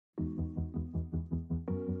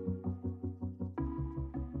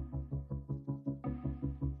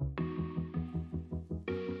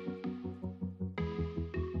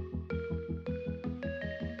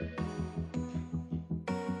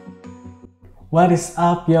What is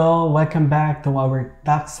up, y'all? Welcome back to our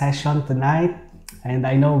tax session tonight. And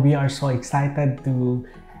I know we are so excited to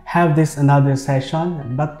have this another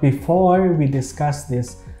session. But before we discuss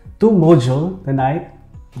this two module tonight,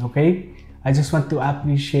 okay, I just want to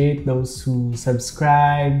appreciate those who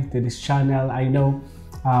subscribe to this channel. I know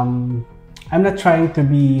I'm not trying to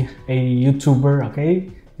be a YouTuber, okay?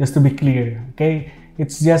 Just to be clear, okay?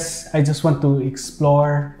 I just want to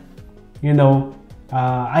explore,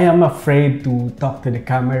 I am afraid to talk to the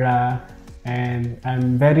camera and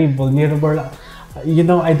I'm very vulnerable.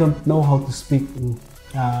 I don't know how to speak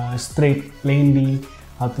straight, plainly,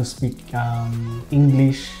 how to speak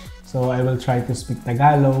English. So I will try to speak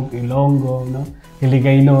Tagalog, Ilonggo, no?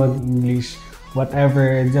 Hiligaynon, English,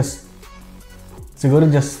 whatever. Siguro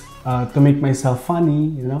just to make myself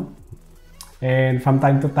funny, And from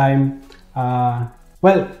time to time,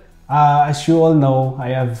 as you all know,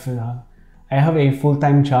 I have a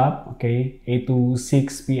full-time job, okay, 8 to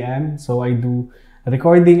 6 p.m. So I do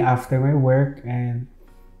recording after my work and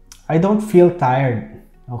I don't feel tired,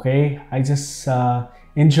 okay? I just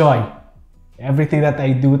enjoy everything that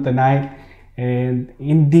I do tonight and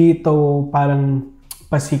hindi to parang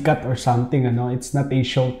pasikat or something, It's not a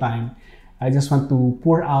show time. I just want to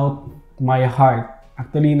pour out my heart.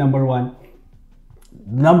 Actually, number one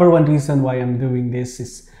reason why I'm doing this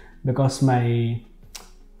is because of my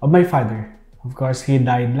father. Of course, he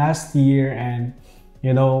died last year and,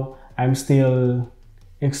 I'm still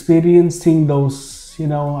experiencing those,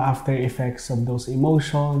 after effects of those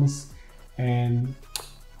emotions. And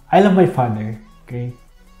I love my father, okay?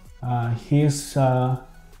 He is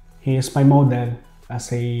my model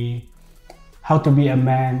as how to be a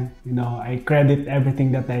man. I credit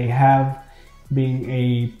everything that I have being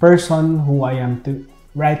a person who I am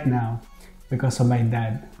right now because of my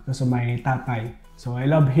dad, because of my tatay. So I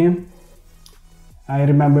love him. I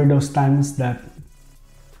remember those times that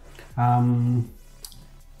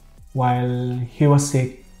while he was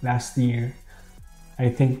sick last year, I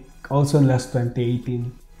think also last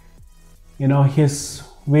 2018, his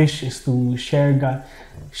wish is to share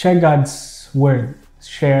God's word,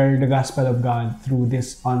 share the gospel of God through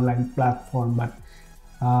this online platform. But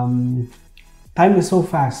time is so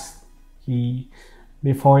fast.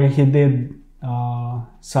 Before he did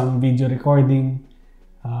some video recording,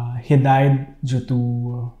 he died due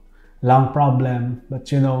to lung problem.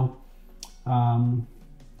 But it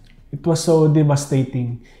was so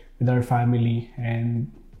devastating with our family,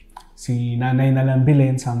 and si nanay na lang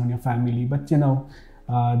bilhin sa aming family. But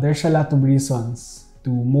there's a lot of reasons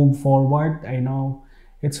to move forward. I know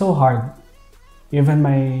it's so hard. Even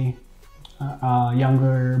my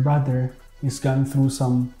younger brother is gone through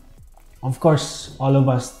some, of course, all of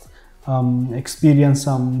us experience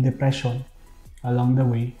some depression along the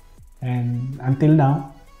way and until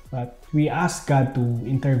now, but we ask God to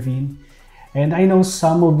intervene. And I know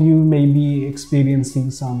some of you may be experiencing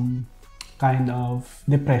some kind of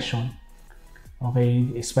depression, okay,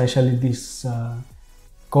 especially this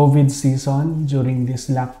COVID season, during this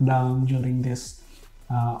lockdown, during this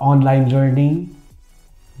online learning,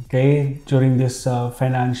 okay, during this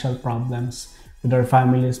financial problems with our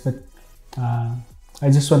families. But I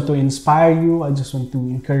just want to inspire you. I just want to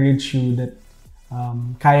encourage you that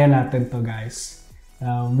kaya natin to, guys.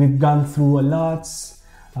 We've gone through lots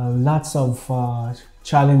of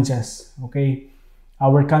challenges, okay?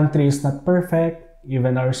 Our country is not perfect.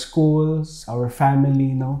 Even our schools, our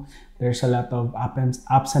family, there's a lot of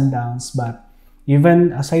ups and downs. But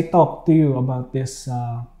even as I talk to you about this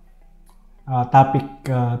topic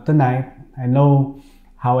tonight, I know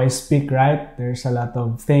how I speak, right? There's a lot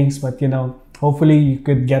of things, but hopefully you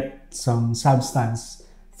could get some substance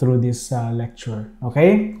through this lecture,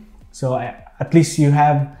 okay? So at least you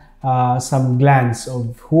have some glance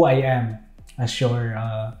of who I am as your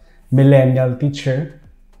millennial teacher.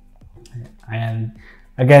 And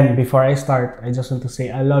again, before I start, I just want to say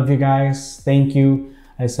I love you guys. Thank you.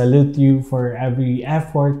 I salute you for every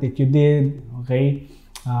effort that you did, okay?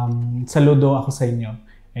 Saludo ako sa inyo.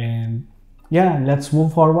 And yeah, let's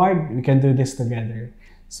move forward. We can do this together.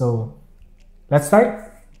 So let's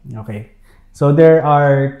start. Okay. So there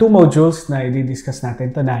are two modules na i-discuss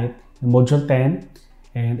natin tonight. Module 10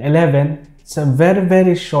 and 11. It's a very,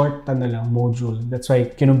 very short module. That's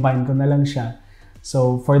why kinumbine ko na lang siya.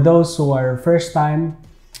 So for those who are first time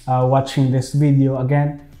watching this video,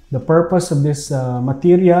 again, the purpose of this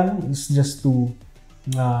material is just to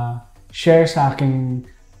share sa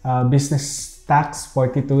aking business tax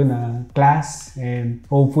 42 na class. And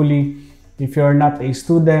hopefully, if you're not a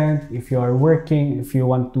student, if you are working, if you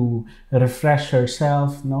want to refresh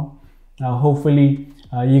yourself, hopefully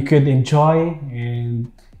you could enjoy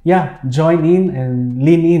and yeah, join in and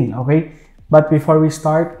lean in, okay? But before we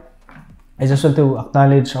start, I just want to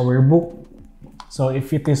acknowledge our book. So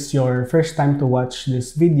if it is your first time to watch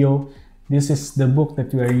this video, this is the book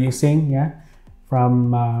that we are using, yeah,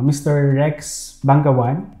 from Mr. Rex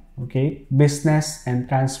Banggawan, okay, Business and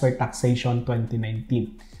Transfer Taxation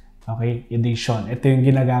 2019, okay, edition. Ito yung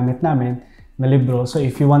ginagamit namin na libro. So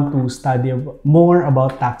if you want to study more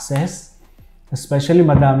about taxes, especially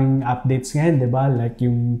madaming updates ngayon, di ba? Like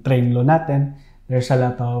yung train law natin, there's a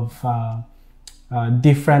lot of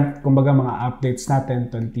different, kumbaga mga updates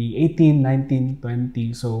natin, 2018, 19,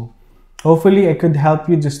 20. So, hopefully, I could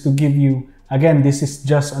help you just to give you, again, this is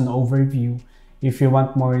just an overview. If you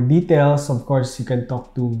want more details, of course, you can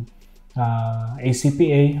talk to a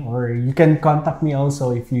CPA, or you can contact me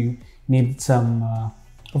also if you need some,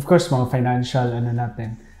 of course, mga financial,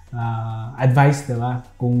 advice, diba?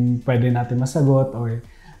 Kung pwede natin masagot, or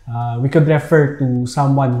we could refer to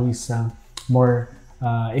someone who is more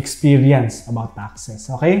experience about taxes.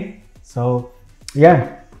 Okay? So,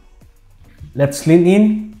 yeah. Let's lean in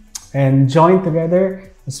and join together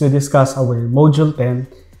as we discuss our Module 10,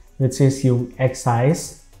 which is yung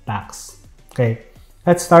excise tax. Okay.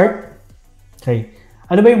 Let's start. Okay.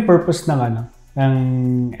 Ano ba yung purpose ng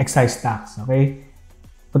excise tax? Okay?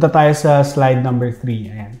 Punta tayo sa slide number 3.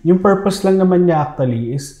 Ayan. Yung purpose lang naman niya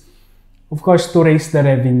actually is, of course, to raise the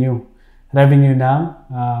revenue ng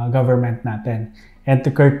government natin, and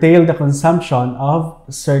to curtail the consumption of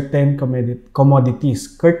certain commodities.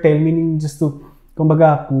 Curtail meaning just to,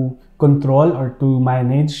 kumbaga, to control or to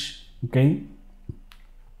manage, okay?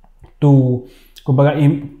 To, kumbaga,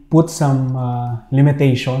 put some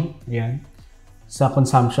limitation, ayan, sa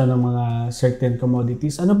consumption ng mga certain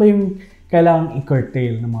commodities. Ano ba yung kailangang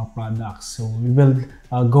i-curtail ng mga products? So, we will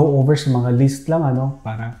go over sa mga list lang,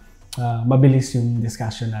 para mabilis yung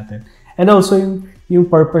discussion natin. And also, yung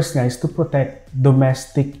purpose nga is to protect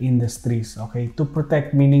domestic industries, okay? To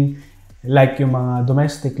protect meaning, like yung mga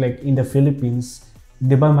domestic, like in the Philippines,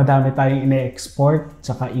 di ba madami tayong ine-export,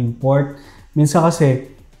 tsaka import. Minsan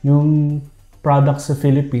kasi, yung products sa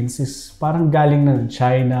Philippines is parang galing na ng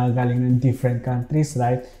China, galing ng different countries,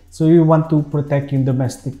 right? So, we want to protect yung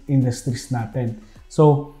domestic industries natin.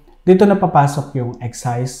 So, dito na papasok yung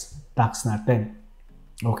excise tax natin.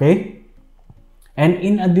 Okay? And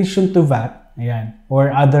in addition to that, ayan,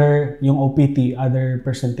 or other, yung OPT, other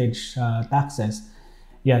percentage taxes,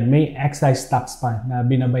 yan, may excise tax pa na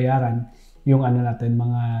binabayaran yung natin,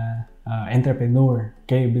 mga entrepreneur,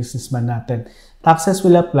 okay, businessman natin. Taxes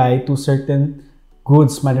will apply to certain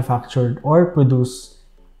goods manufactured or produced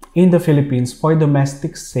in the Philippines for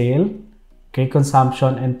domestic sale, okay,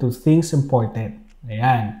 consumption, and to things imported.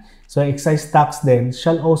 Ayan. So, excise tax then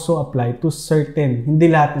shall also apply to certain, hindi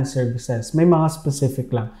lahat ng services. May mga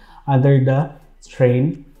specific lang under the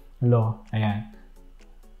train law. Ayan.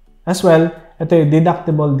 As well, ito yung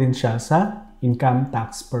deductible din siya sa income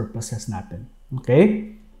tax purposes natin.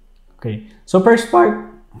 Okay? Okay. So, first part.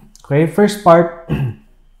 Okay, first part.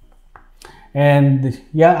 And,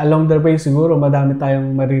 yeah, along the way siguro, madami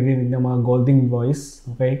tayong maririnig ng mga golden voice.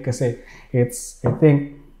 Okay? Kasi it's, I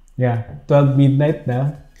think, yeah, 12 midnight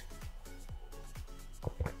na.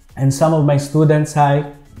 And some of my students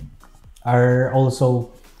are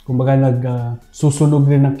also, kumbaga, susunog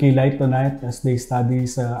rin ng kilay tonight as they study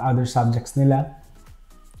sa other subjects nila.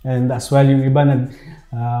 And as well, yung iba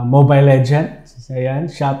Mobile Legends.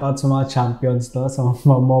 Ayan, shout out sa mga champions to, sa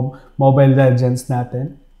mga Mobile Legends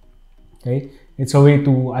natin. Okay? It's a way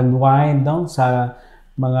to unwind, sa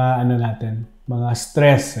mga natin, mga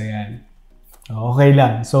stress. Ayan. Okay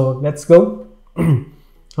lang. So, let's go.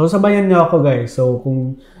 So, sabayan niyo ako, guys. So,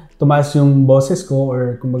 kung tumaas yung boses ko,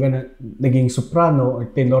 or kumbaga naging soprano or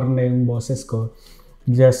tenor na yung boses ko,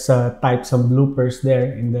 just type some bloopers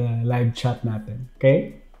there in the live chat natin.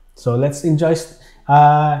 Okay? So, let's enjoy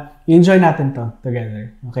natin to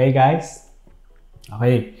together. Okay, guys?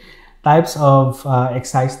 Okay. Types of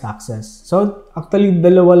excise taxes. So, actually,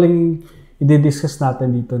 dalawa lang i-discuss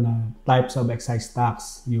natin dito na types of excise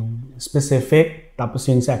tax. Yung specific, tapos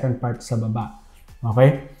yung second part sa baba.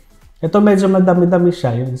 Okay? Ito medyo madami-dami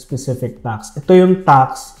siya, yung specific tax. Ito yung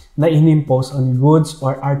tax na inimpose on goods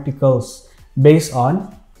or articles based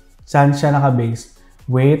on, saan siya nakabase?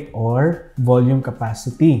 Weight or volume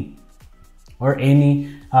capacity or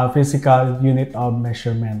any physical unit of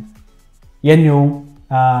measurement. Yan yung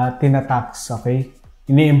tinatax, okay?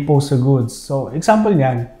 Ini-impose sa goods. So, example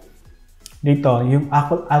niyan, dito, yung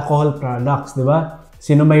alcohol products, di ba?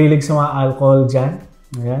 Sino mahilig sa mga alcohol dyan?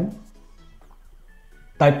 Ayan.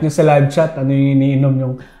 Type nyo sa live chat, ano yung iniinom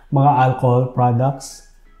yung mga alcohol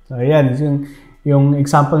products. So, ayan, yung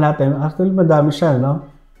example natin, actually madami siya,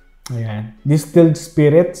 no? Ayan. Distilled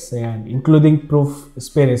spirits, ayan, including proof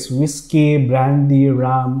spirits, whiskey, brandy,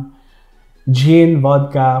 rum, gin,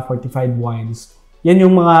 vodka, fortified wines. Yan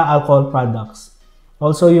yung mga alcohol products.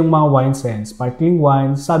 Also, yung mga wines and sparkling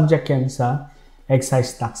wine, subject yan sa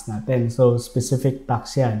excise tax natin. So, specific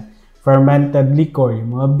tax yan. Fermented liquor,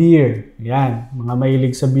 yung mga beer. Yan, mga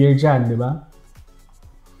mahilig sa beer dyan, di ba?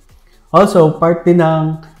 Also, part din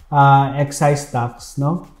ng excise tax,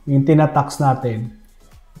 no? Yung tinatax natin,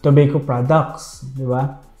 tobacco products, di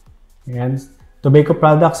ba? Ayan. Tobacco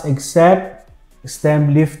products except stem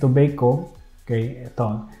leaf tobacco. Okay,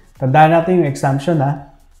 ito. Tandaan natin yung exemption,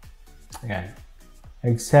 ha? Ayan.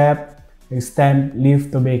 Except stem leaf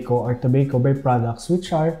tobacco or tobacco byproducts which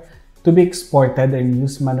are to be exported and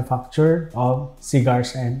used manufacture of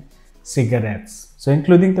cigars and cigarettes. So,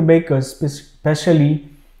 including tobacco, specially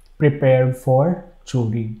prepared for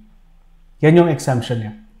chewing. Yan yung exemption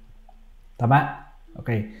niya. Tama?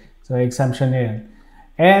 Okay. So, exemption niya yan.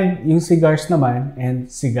 And yung cigars naman and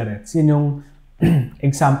cigarettes. Yun yung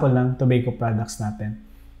example ng tobacco products natin.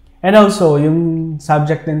 And also, yung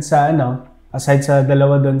subject din sa, aside sa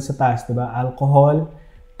dalawa doon sa taas, diba? Alcohol,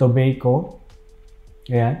 tobacco.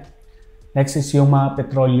 Ayan. Next is yung mga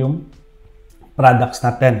petroleum products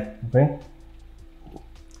natin. Okay?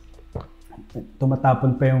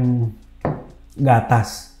 Tumatapon pa yung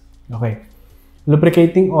gatas. Okay.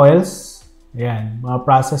 Lubricating oils. Ayan, mga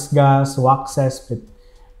processed gas, waxes,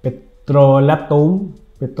 petrolatum,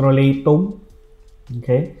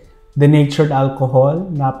 okay? Denatured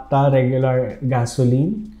alcohol, naphtha, regular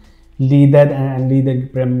gasoline, leaded and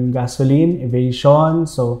unleaded premium gasoline, aviation.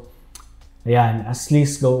 So, ayan, as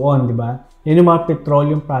list go on, di ba? Yan yung mga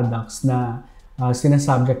petroleum products na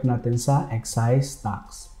sinasubject natin sa excise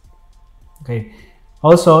tax. Okay.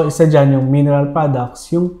 Also, isa dyan yung mineral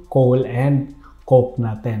products, yung coal and coke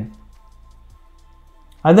natin.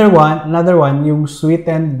 Another one, yung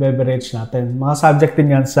sweetened beverage natin. Mga subject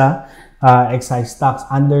din yan sa excise tax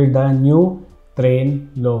under the new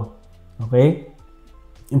train law. Okay?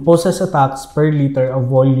 Imposes a tax per liter of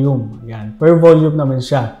volume. Yan. Per volume naman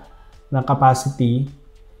siya ng capacity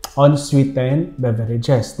on sweetened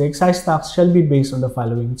beverages. The excise tax shall be based on the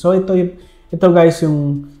following. So, ito guys,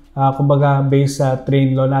 yung kumbaga based sa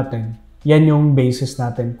train law natin. Yan yung basis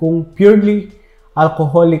natin. Kung purely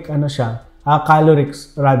alcoholic siya,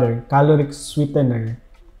 caloric sweetener,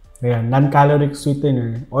 ayan, non-caloric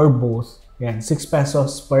sweetener, or both, ayan, 6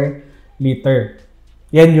 pesos per liter.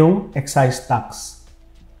 Yan yung excise tax.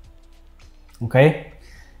 Okay?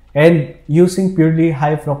 And using purely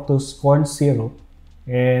high fructose corn syrup,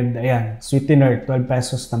 and ayan, sweetener, 12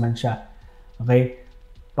 pesos naman siya. Okay?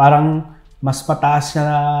 Parang mas mataas siya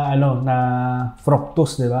na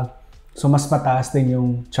fructose, di ba? So, mas mataas din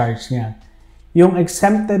yung charge niya. Yung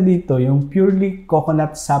exempted dito, yung purely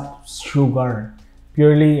coconut sap sugar.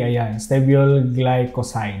 Purely, ayan, stevia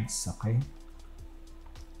glycosides. Okay?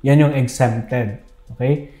 Yan yung exempted.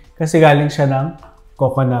 Okay? Kasi galing siya ng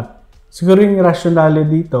coconut. Siguro yung rationale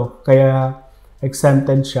dito, kaya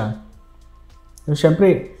exempted siya. So,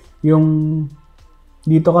 syempre, yung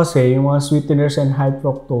dito kasi, yung mga sweeteners and high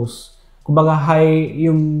fructose, kumbaga high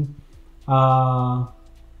yung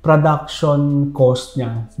production cost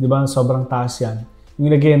niya, di ba? Sobrang taas yan. Yung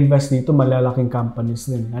nag-invest dito, malalaking companies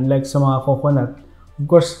din. Unlike sa mga coconut, of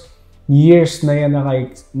course, years na yan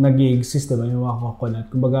nag-i-exist, di ba? Yung mga coconut.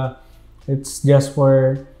 Kumbaga, it's just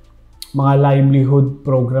for mga livelihood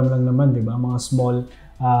program lang naman, di ba? Mga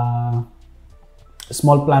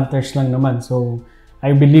small planters lang naman. So,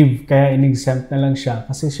 I believe, kaya in-exempt na lang siya.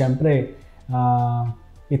 Kasi, syempre,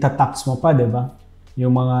 itatax mo pa, di ba?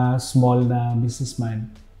 Yung mga small na businessman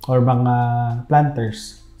or mga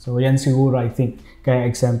planters. So, yan siguro, I think, kaya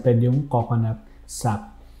exempted yung coconut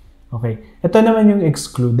sap. Okay. Ito naman yung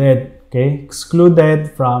excluded. Okay. Excluded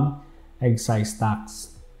from excise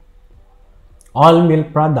tax. All milk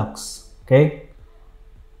products. Okay.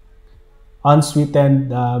 Unsweetened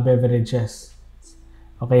beverages.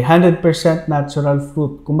 Okay. 100% natural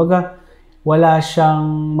fruit. Kumbaga, wala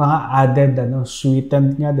siyang mga added,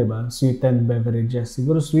 sweetened nga, di ba? Sweetened beverages.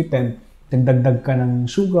 Siguro sweetened, nagdagdag ka ng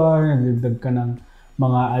sugar, nagdagdag ka ng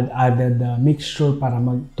mga added mixture para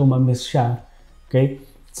tumamis siya. Okay?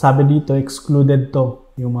 Sabi dito, excluded to.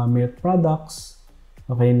 Yung mga milk products,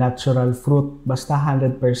 okay, natural fruit, basta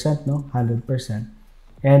 100%, no? 100%.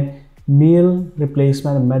 And meal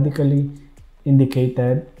replacement, medically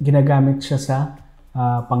indicated, ginagamit siya sa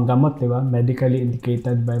panggamot, di ba? Medically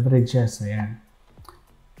indicated beverages. Ayan.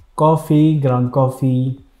 Coffee, ground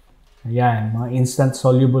coffee. Ayan. Mga instant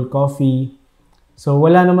soluble coffee. So,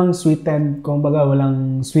 wala namang sweetened. Kung baga,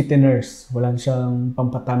 walang sweeteners. Walang siyang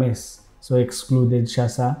pampatamis. So, excluded siya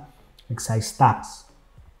sa excise tax.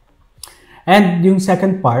 And yung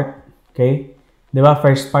second part, okay, di ba,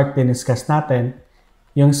 first part diniscuss natin,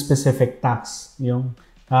 yung specific tax, yung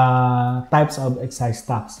types of excise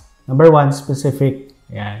tax. Number 1, specific.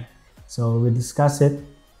 Ayan. So, we discuss it.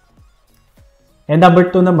 And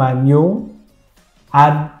number 2 naman, yung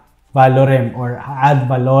ad valorem or ad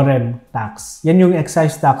valorem tax. Yan yung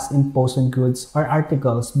excise tax imposed on goods or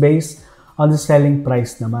articles based on the selling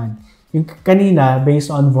price naman. Yung kanina,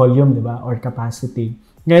 based on volume, di ba? Or capacity.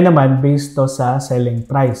 Ngayon naman, based to sa selling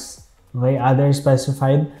price. Okay? Other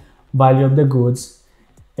specified value of the goods,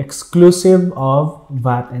 exclusive of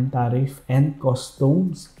VAT and tariff and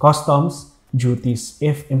customs duties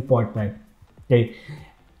if imported. Okay.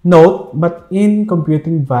 Note, but in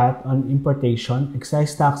computing VAT on importation,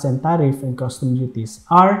 excise tax and tariff and custom duties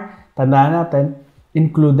are, tandaan natin,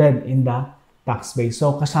 included in the tax base.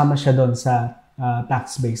 So, kasama siya doon sa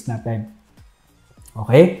tax base natin.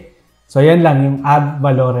 Okay? So, yan lang yung ad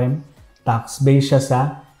valorem tax. Base siya sa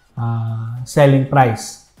selling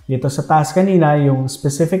price. Dito sa tax kanina, yung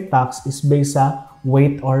specific tax is based sa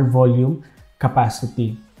weight or volume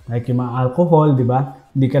capacity. Like yung mga alcohol, di ba?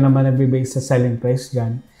 Hindi ka naman nabibase sa selling price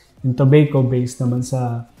dyan. Yung tobacco, based naman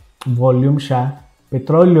sa volume siya.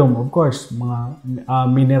 Petroleum, of course, mga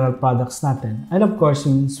mineral products natin. And of course,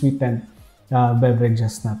 yung sweetened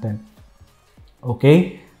beverages natin.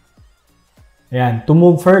 Okay? Ayan. To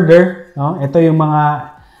move further, no? Ito yung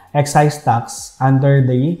mga excise tax under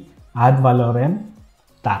the ad valorem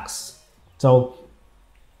tax. So,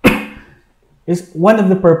 is one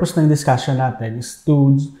of the purpose ng discussion natin is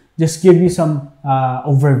to just give you some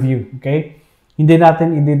overview, okay? Hindi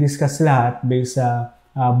natin i-discuss lahat based sa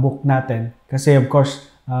book natin kasi of course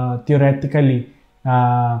theoretically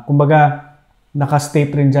kumbaga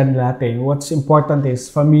naka-state rin dyan lahat eh. What's important is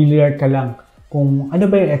familiar ka lang kung ano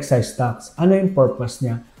ba yung excise tax, ano yung purpose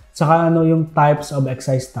niya, saka ano yung types of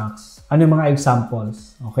excise tax, ano yung mga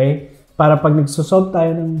examples, okay? Para pag nagsosolve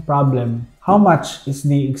tayo ng problem, how much is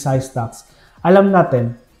the excise tax? Alam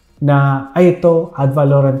natin na ito ad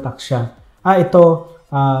valorem tax siya. Ito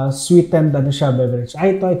sweetened ano siya beverage.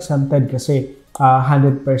 Ito exempted kasi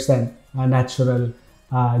 100% natural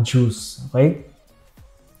juice. Okay?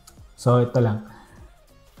 So ito lang.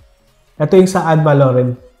 Ito yung sa ad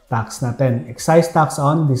valorem tax natin. Excise tax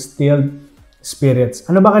on distilled spirits.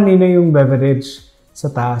 Ano ba kanina yung beverage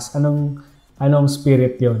sa taas? Anong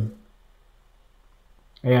spirit 'yon?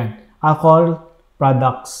 Ayan. Alcohol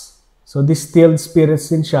products. So, distilled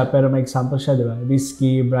spirits din siya, pero may example siya, di ba?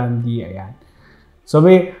 Whiskey, brandy, ayan. So,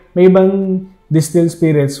 may ibang distilled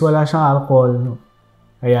spirits, wala siyang alcohol. No?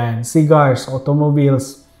 Ayan. Cigars,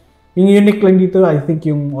 automobiles. Yung unique lang dito, I think,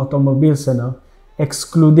 yung automobiles, ano?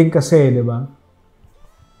 Excluding kasi, di ba?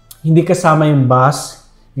 Hindi kasama yung bus,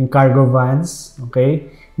 yung cargo vans,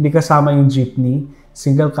 okay? Hindi kasama yung jeepney,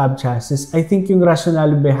 single cab chassis. I think yung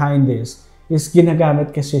rationale behind this is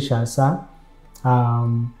ginagamit kasi siya sa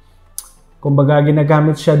kumbaga,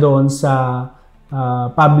 ginagamit siya doon sa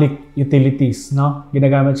public utilities, no?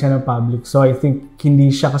 Ginagamit siya ng public. So, I think hindi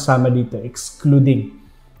siya kasama dito. Excluding.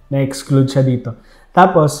 Na-exclude siya dito.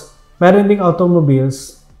 Tapos, meron ding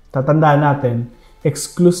automobiles, tatandaan natin,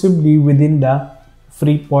 exclusively within the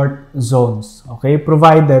free port zones. Okay?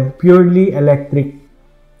 Provided purely electric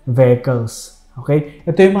vehicles. Okay?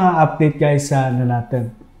 Ito yung mga update guys sa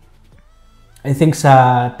natin. I think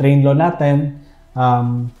sa train law natin,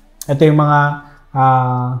 ito yung mga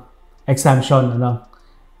exemption, ano?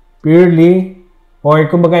 Purely, or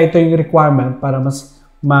kumbaga ito yung requirement para mas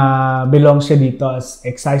ma-belong siya dito as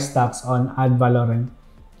excise tax on ad valorem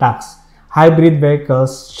tax. Hybrid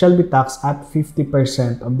vehicles shall be taxed at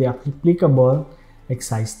 50% of the applicable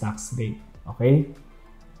excise tax rate. Okay?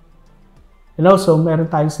 And also, meron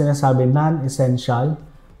tayong sinasabi non-essential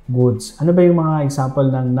goods. Ano ba yung mga example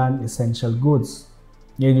ng non-essential goods?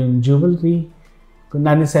 Yan yung jewelry. Kung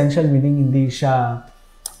non-essential, meaning hindi siya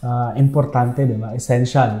importante, di ba?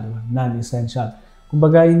 Essential, di ba? Non-essential.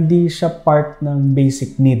 Kumbaga, hindi siya part ng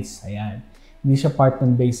basic needs. Ayan. Hindi siya part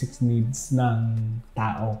ng basic needs ng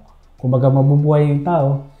tao. Kumbaga, mabubuhay yung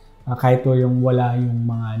tao kahit yung wala yung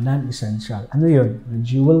mga non-essential. Ano yun?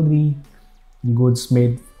 Jewelry, goods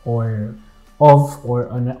made or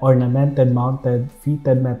ornamented, mounted,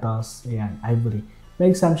 fitted metals, ayan, ivory. May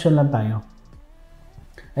exemption lang tayo.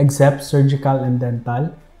 Except surgical and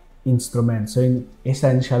dental instruments. So, yung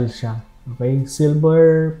essential siya. Okay?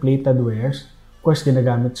 Silver plated wares. Of course,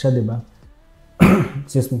 ginagamit siya, di ba?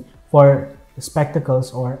 Excuse me. For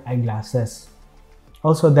spectacles or eyeglasses.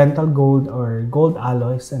 Also, dental gold or gold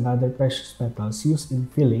alloys and other precious metals used in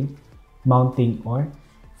filling, mounting, or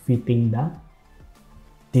fitting the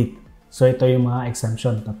teeth. So, ito yung mga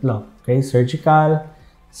exemption, tatlo. Okay, surgical,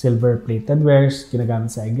 silver-plated wares,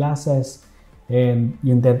 ginagamit sa eyeglasses, and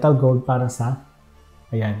yung dental gold para sa,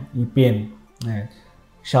 ayan, ipin. Ayan.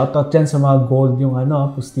 Shoutout dyan sa mga gold yung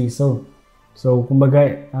pustiso. So, kumbaga,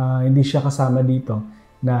 hindi siya kasama dito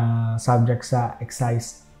na subject sa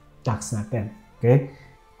excise tax natin. Okay?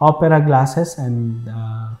 Opera glasses and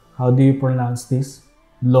how do you pronounce this?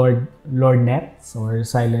 Lorgnettes or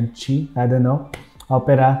silent chi? I don't know.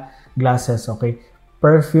 Opera glasses, okay?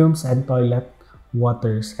 Perfumes and toilet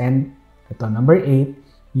waters. And ito, number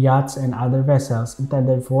 8, yachts and other vessels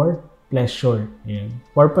intended for pleasure. Ayan.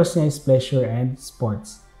 Purpose niya is pleasure and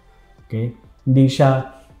sports. Okay? Hindi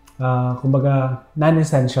siya, kumbaga,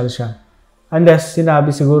 non-essential siya. Unless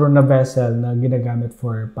sinabi siguro na vessel na ginagamit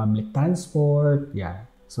for public transport. Yeah.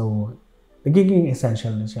 So, nagiging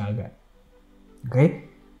essential na siya agad.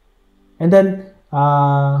 Okay? And then,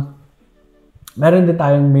 meron din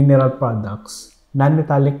tayong mineral products,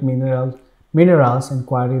 non-metallic minerals and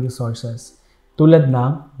quarry resources tulad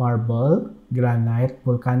ng marble, granite,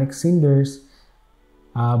 volcanic cinders,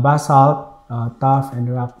 basalt, tuff,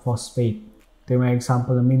 and rock phosphate. Ito yung mga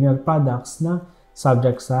example ng mineral products na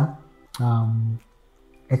subject sa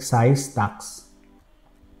excise tax.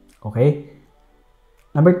 Okay?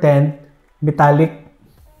 Number 10, metallic.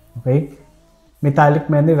 Okay? Metallic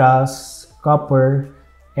minerals, copper,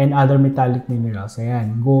 and other metallic minerals.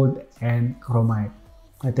 Ayan, gold and chromite.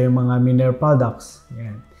 Ito yung mga mineral products.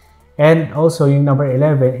 Ayan. And also, yung number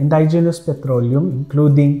 11, indigenous petroleum,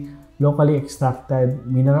 including locally extracted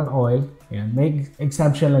mineral oil. Ayan, may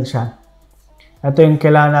exemption lang siya. Ito yung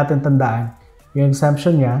kailangan natin tandaan. Yung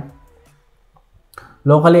exemption niya,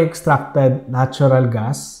 locally extracted natural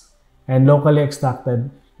gas and locally extracted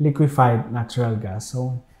liquefied natural gas.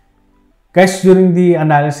 So, guys, during the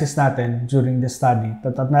analysis natin, during the study,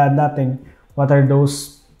 tatatandaan natin what are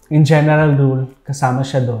those in general rule, kasama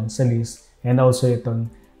siya doon sa list, and also itong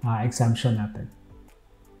exemption natin.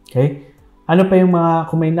 Okay? Ano pa yung mga,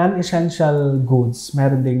 kung may non-essential goods,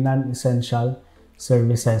 meron ding non-essential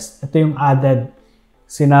services. Ito yung added,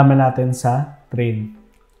 sinama natin sa train.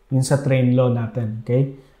 Yung sa train law natin.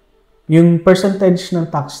 Okay? Yung percentage ng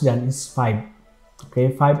tax dyan is 5.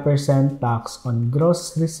 Okay? 5% tax on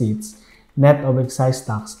gross receipts, net of excise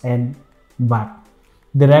tax, and VAT.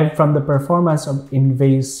 Derived from the performance of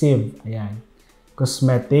invasive, ayan,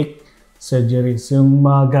 cosmetic surgeries. Yung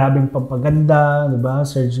mga grabing pampaganda, diba?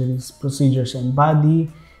 Surgeries, procedures, and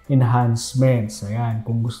body enhancements. Ayan,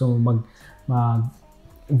 kung gusto mo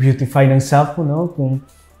mag-beautify ng self mo, no? Kung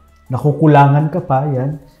nakukulangan ka pa,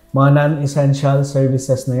 yan. Mga non-essential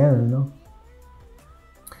services na yan, no?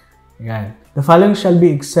 Ayan. The following shall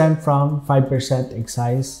be exempt from 5%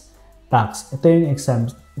 excise tax. Ito yung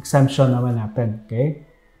exemption naman natin, okay?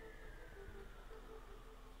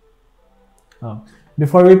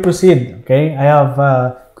 Before we proceed, okay, I have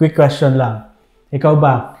a quick question lang. Ikaw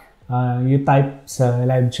ba, you type sa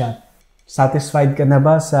live chat, satisfied ka na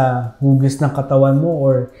ba sa hugis ng katawan mo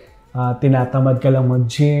or tinatamad ka lang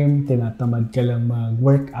mag-gym, tinatamad ka lang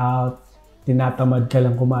mag-workout, tinatamad ka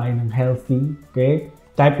lang kumain ng healthy, okay?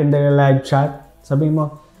 Type in the live chat, sabi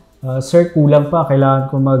mo, sir, kulang pa, kailangan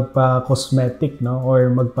ko magpa-cosmetic, no?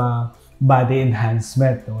 Or magpa-body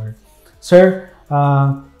enhancement. Or, sir,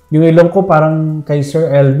 yung ilong ko parang kay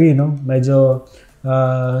Sir Elvy, no? Medyo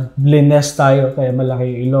blindness tayo, kaya malaki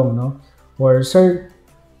yung ilong, no? Or, sir,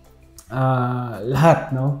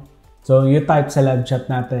 lahat, no? So, you type sa live chat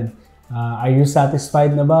natin. Are you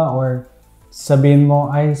satisfied na ba? Or, sabihin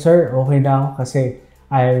mo, ay, sir, okay na ako kasi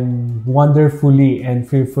I'm wonderfully and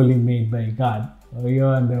fearfully made by God. O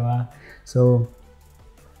yun, di ba? So,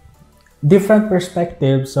 different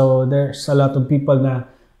perspective. So, there's a lot of people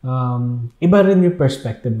na iba rin yung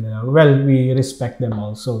perspective nila. Well, we respect them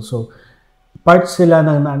also. So, part sila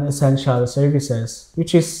ng non-essential services,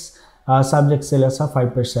 which is subject sila sa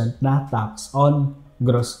 5% na tax on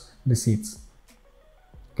gross receipts.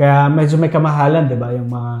 Kaya medyo may kamahalan, di ba?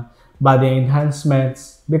 Yung mga body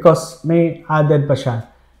enhancements because may added pa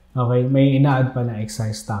siya. Okay? May ina-add pa na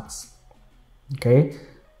excise tax. Okay?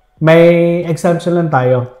 May exemption lang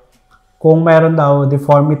tayo. Kung mayroon daw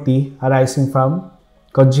deformity arising from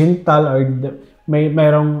congenital or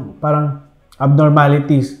mayroong parang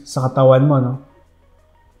abnormalities sa katawan mo, no?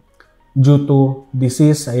 Due to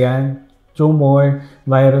disease, ayan, tumor,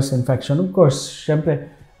 virus infection. Of course, syempre,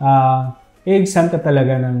 i-exempt ka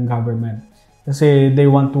talaga ng government. Kasi they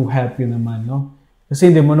want to help you naman, no? Kasi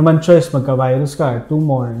hindi mo naman choice magka-virus ka,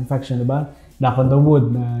 tumor, infection, diba? Knock on the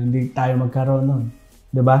wood na hindi tayo magkaroon nun.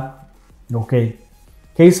 Diba? Okay.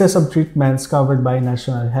 Cases of treatments covered by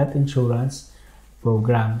National Health Insurance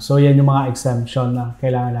program. So, yan yung mga exemption na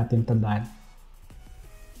kailangan natin tandaan.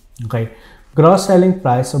 Okay. Gross selling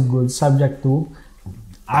price of goods subject to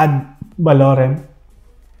ad valorem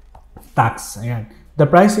tax. Ayan. The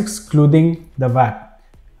price excluding the VAT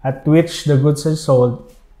at which the goods are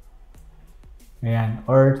sold, ayan,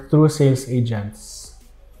 or through sales agents.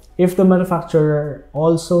 If the manufacturer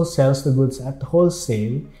also sells the goods at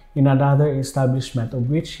wholesale in another establishment of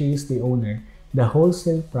which he is the owner, the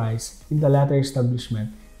wholesale price in the latter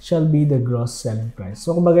establishment shall be the gross selling price.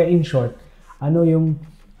 So, kumbaga, in short, ano yung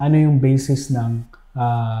basis ng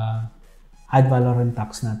ad valorem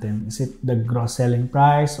tax natin? Is it the gross selling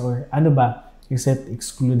price or ano ba? Is it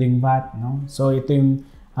excluding VAT? No? So, ito yung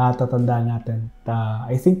tatandaan natin.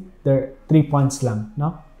 I think there are 3 points lang,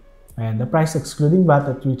 no? And the price excluding VAT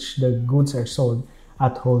at which the goods are sold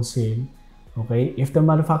at wholesale. Okay? If the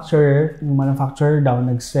manufacturer daw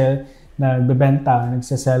nagsasell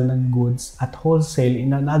ng goods at wholesale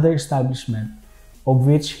in another establishment of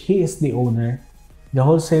which he is the owner, the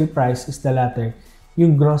wholesale price is the latter,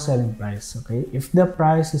 yung gross selling price. Okay? If the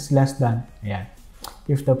price is less than, ayan.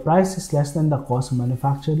 If the price is less than the cost of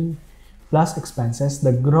manufacturing plus expenses,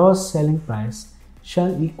 the gross selling price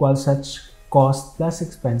shall equal such cost plus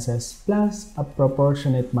expenses plus a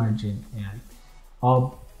proportionate margin, ayan,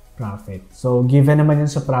 of profit. So, given naman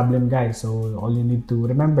yun sa problem, guys. So, all you need to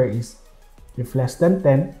remember is if less than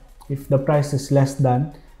 10, if the price is less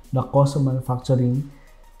than the cost of manufacturing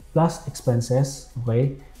plus expenses,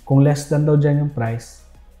 okay? Kung less than daw dyan yung price,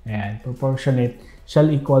 ayan, proportionate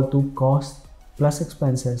shall equal to cost plus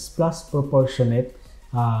expenses plus proportionate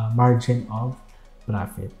margin of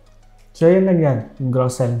profit. So, yun lang yan, yung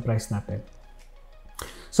gross selling price natin.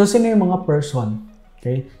 So, sino yung mga person?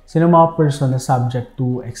 Okay? Sino yung mga person na subject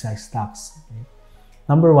to excise tax? Okay?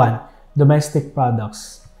 Number 1, domestic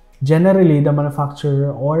products. Generally, the manufacturer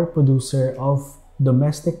or producer of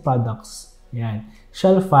domestic products, yan,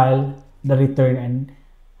 shall file the return and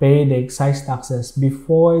pay the excise taxes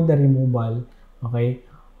before the removal, okay,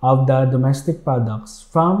 of the domestic products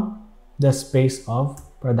from the space of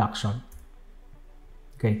production.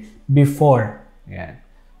 Okay, before. Yan.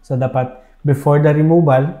 So, dapat before the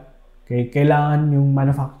removal, okay, kailangan yung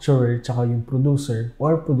manufacturer tsaka yung producer,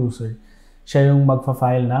 siya yung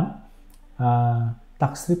magfa-file ng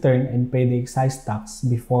tax return and pay the excise tax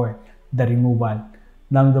before the removal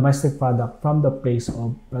ng domestic product from the place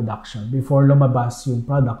of production, before lumabas yung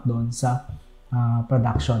product doon sa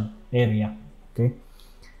production area. Okay?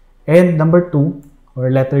 And number 2, or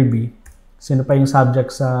letter B, sino pa yung subject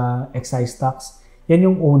sa excise tax? Yan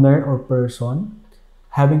yung owner or person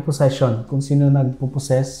having possession, kung sino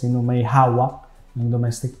nagpo-possess, sino may hawak ng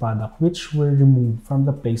domestic product which were removed from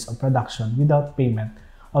the place of production without payment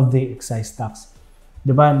of the excise tax.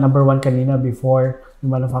 Diba, number 1 kanina, before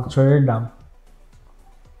yung manufacturer daw.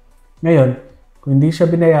 Ngayon, kung hindi siya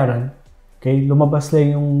binayaran, okay, lumabas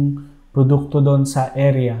lang yung produkto doon sa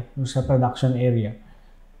area, sa production area.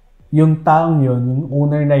 Yung taong yon, yung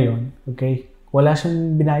owner na yon, okay, wala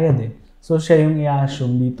siyang binayad eh. So, siya yung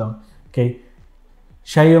i-assume dito, okay,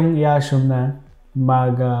 siya yung i-assume na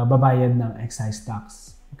magbabayad ng excise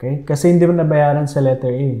tax. Okay? Kasi hindi mo nabayaran sa letter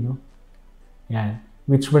A, no? Yan.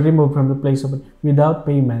 Which were removed from the place of without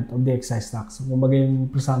payment of the excise tax. Kumbaga yung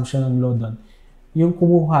presumption ng law doon. Yung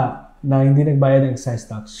kumuha na hindi nagbayad ng excise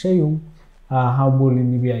tax, siya yung habulin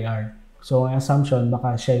ni BIR. So, ang assumption,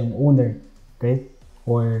 baka siya yung owner. Okay?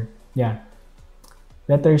 Or, yeah.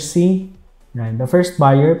 Letter C, yan. The first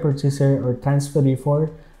buyer, purchaser, or transferee for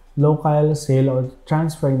local sale or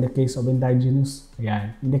transfer in the case of indigenous.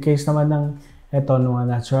 Ayan. In the case naman ng ito, ng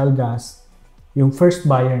natural gas, yung first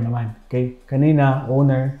buyer naman. Okay? Kanina,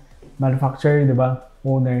 owner, manufacturer, di ba?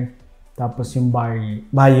 Owner. Tapos yung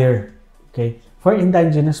buyer. Okay? For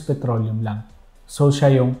indigenous petroleum lang. So,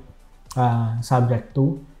 siya yung subject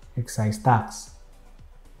to excise tax.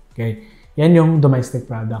 Okay? Yan yung domestic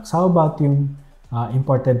products. How about yung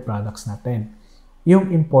imported products natin?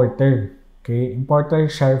 Yung importer. Okay, importer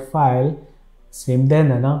shall file, same din,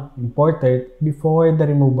 importer, before the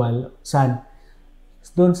removal, saan?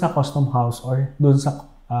 Doon sa custom house or doon sa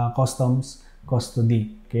customs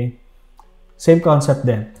custody. Okay? Same concept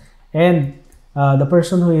din. And the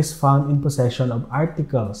person who is found in possession of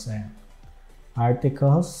articles,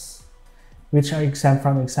 articles which are exempt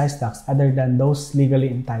from excise tax other than those legally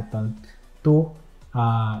entitled to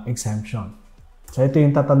exemption. So, ito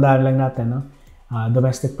yung tatandaan lang natin, no?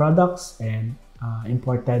 Domestic products and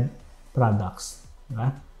imported products.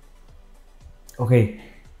 Diba? Okay.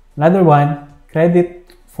 Another one, credit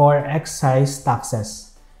for excise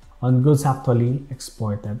taxes on goods actually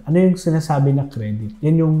exported. Ano yung sinasabi na credit?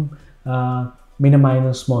 Yan yung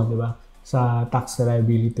minus mo, di ba? sa tax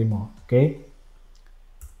liability mo. Okay?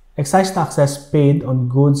 Excise taxes paid on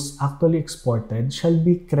goods actually exported shall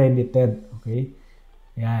be credited. Okay?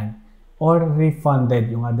 Yan. Or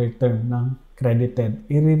refunded, yung other term ng credited.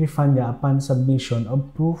 I-refund niya upon submission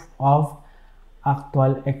of proof of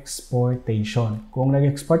actual exportation. Kung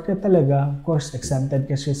nag-export ka talaga, of course, exempted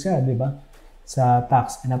kasi siya, di ba? Sa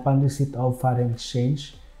tax and upon receipt of foreign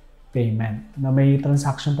exchange payment. Na may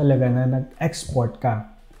transaction talaga na nag-export ka.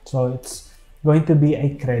 So, it's going to be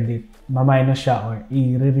a credit. Maminus siya or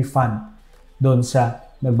i-refund doon sa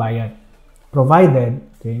nagbayad. Provided,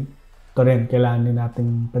 okay, ito rin, kailangan din natin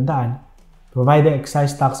tandaan, provided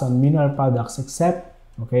excise tax on mineral products except,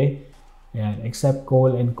 okay, ayan, except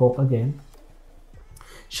coal and coke again,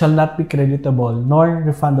 shall not be creditable nor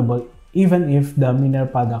refundable even if the mineral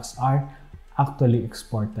products are actually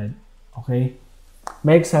exported. Okay?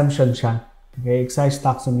 May exemption siya. Okay? Excise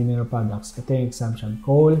tax on mineral products. Ito yung exemption.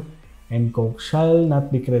 Coal and coke shall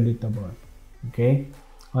not be creditable. Okay?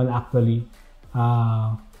 On actually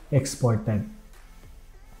exported.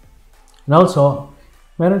 And also,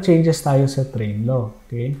 meron changes tayo sa train law.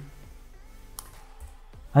 Okay?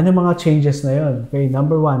 Ano mga changes na yun? Okay,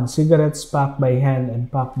 number 1, cigarettes packed by hand and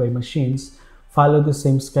packed by machines follow the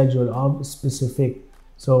same schedule of specific.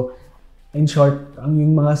 So, in short,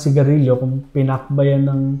 yung mga sigarilyo, kung pinak ba yan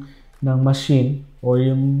ng machine or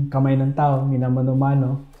yung kamay ng tao,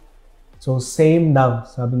 minamano-mano, so same daw,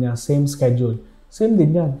 sabi niya, same schedule. Same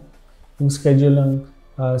din yan. Yung schedule ng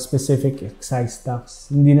specific excise tax.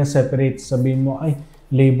 Hindi na separate. Sabihin mo, ay,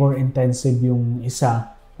 labor-intensive yung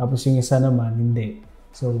isa, tapos yung isa naman, hindi.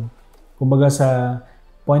 So, kumbaga sa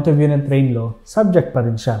point of view ng train law, subject pa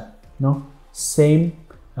rin siya, no? Same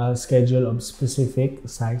schedule of specific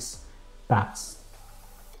excise tax.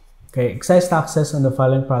 Okay, excise taxes on the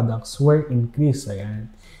following products were increased.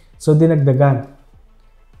 Ayan. So, dinagdagan.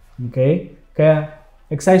 Okay? Kaya,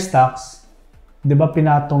 excise tax, di ba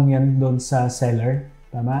pinatong yan doon sa seller,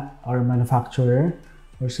 tama? Or manufacturer,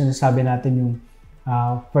 or sinasabi natin yung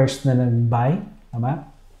first na nag-buy,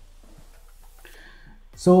 tama?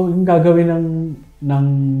 So, yung gagawin ng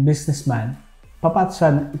businessman,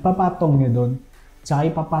 ipapatong niya doon,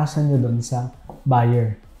 tsaka ipapasa niya doon sa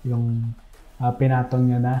buyer, yung pinatong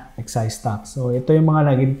niya na excise tax. So, ito yung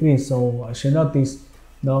mga nag-increase. So, as you notice,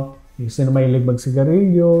 no, yung sino may ligbag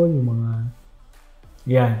sigarilyo, yung mga,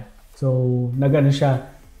 yan. So, nag-ano siya,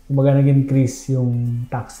 kumbaga nag-increase yung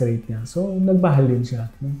tax rate niya. So, nagbahal din siya.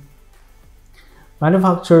 No?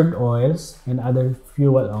 Manufactured oils and other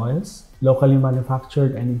fuel oils, locally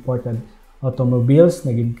manufactured and imported automobiles,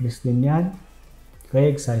 nag-increase din yan.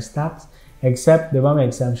 Okay, excise tax. Except, di ba, may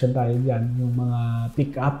exemption tayo dyan, yung mga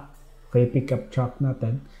pick-up, okay, pick-up truck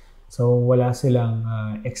natin. So, wala silang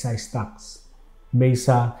excise tax based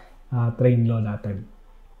sa train law natin.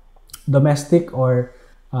 Domestic or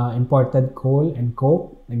imported coal and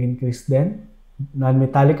coke, nag-increase din.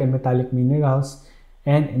 Non-metallic and metallic minerals,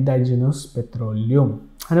 and indigenous petroleum.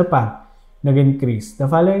 Ano pa? Nag-increase. The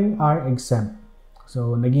following are exempt.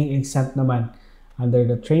 So, naging exempt naman under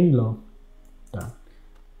the train law. Ito.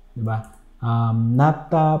 Diba?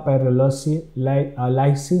 Naphtha, pyrolysis,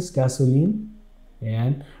 licensed gasoline,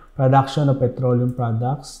 ayan. Production of petroleum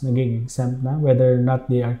products, naging exempt na, whether or not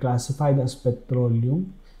they are classified as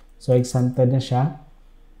petroleum. So, exempted na siya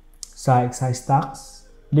sa excise tax.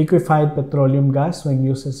 Liquefied petroleum gas when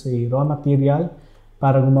used as a raw material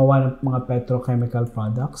para gumawa ng mga petrochemical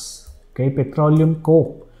products. Okay, petroleum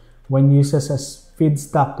coke when used as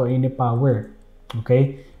feedstock to any power.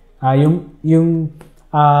 Okay,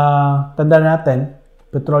 tanda natin,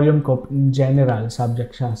 petroleum coke in general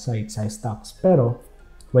subject siya sa excise tax. Pero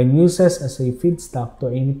when used as a feedstock to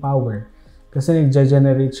any power, kasi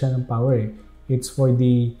nag-generate siya ng power. It's for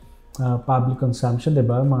the public consumption,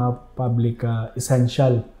 diba? Mga public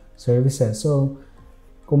essential services. So,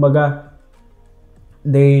 kumbaga,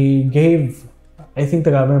 I think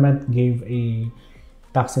the government gave a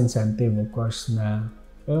tax incentive, of course, na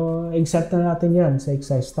exempt na natin yan sa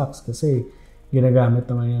excise tax kasi ginagamit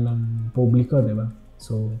naman yan ng publiko, di ba?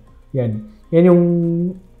 So, yan. Yan yung,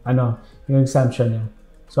 yung exemption niya.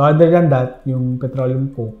 So, other than that, yung petroleum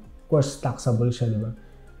coke, of course, taxable siya, di ba?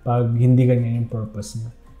 Pag hindi ganyan yung purpose niya.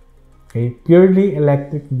 Okay? Purely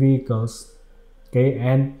electric vehicles, okay,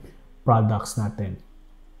 and products natin.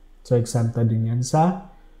 So, exempted din yan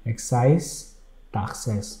sa excise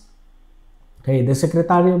taxes. Okay, the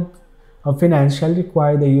Secretary of Finance shall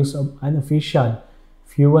require the use of unofficial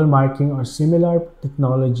fuel marking or similar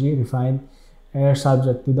technology refined and are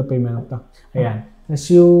subject to the payment of tax. Ayan.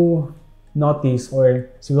 As you notice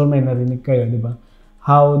or siguro may narinig kayo, di ba?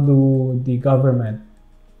 How do the government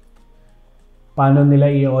paano nila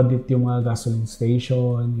i-audit yung mga gasoline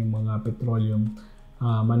station, yung mga petroleum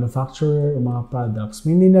manufacturer, yung mga products.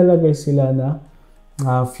 May nilalagay sila na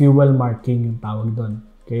fuel marking yung tawag doon.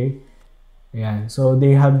 Okay? Ayan. So,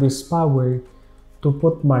 they have this power to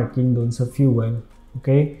put marking doon sa fuel.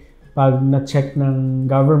 Okay? Pag na-check ng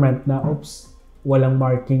government na, oops, walang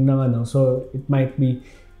marking ng ano, so it might be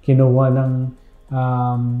kinuha ng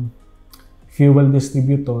fuel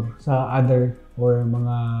distributor sa other or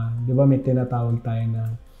mga, di ba may tinatawag tayo na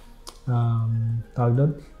tawag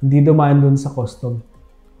doon? Hindi dumaan doon sa custom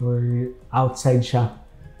or outside siya.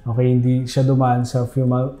 Okay, hindi siya dumaan sa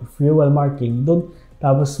fuel marking doon.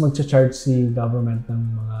 Tapos magcha-charge si government ng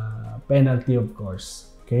mga penalty, of course.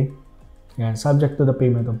 Okay? Yan, subject to the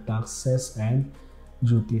payment of taxes and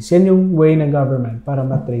duties. Yan yung way ng government para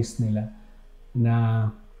matrace nila na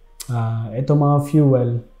itong mga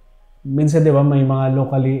fuel, minsan di ba may mga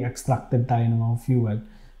locally extracted tayo ng mga fuel.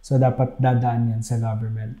 So dapat dadaan yan sa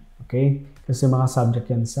government. Okay? Kasi mga subject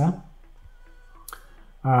yan sa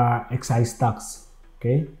excise tax.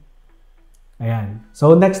 Okay? Ayan.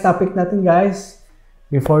 So next topic natin guys,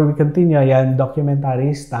 before we continue, ayan,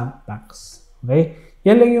 documentary stamp tax. Okay?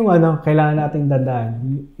 Yan lang yung kailangan nating dandaan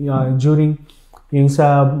during yung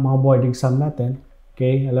sa mga board exam natin.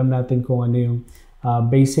 Okay? Alam natin kung ano yung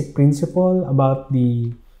basic principle about the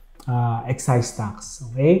excise tax.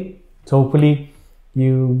 Okay? So hopefully,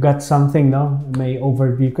 you got something, no? May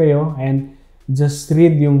overview kayo and just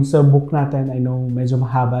read yung sa book natin. I know medyo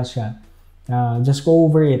mahaba siya. Just go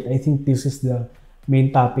over it. I think this is the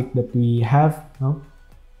main topic that we have, no?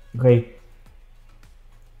 Okay.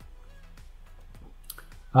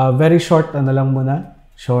 Very short, lang muna.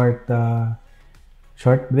 Short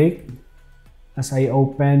break as I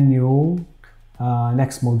open yung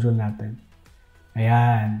next module natin.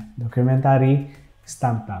 Ayan. Documentary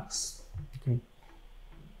stamp tax. Okay.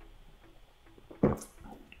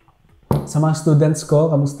 Sa mga students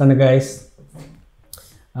ko, kamusta na guys?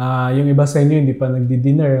 Yung iba sa inyo hindi pa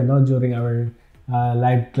nagdi-dinner, no, during our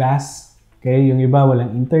live class. Okay, yung iba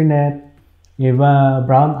walang internet, yung iba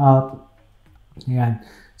brown out. Ayan.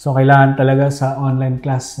 So kailangan talaga sa online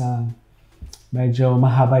class medyo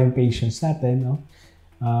mahaba yung patience natin, no?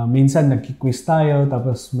 Minsan nagki-quiz tayo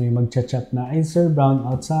tapos may magchat-chat na, "Ay sir, brown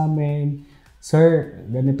out sa amin. Sir,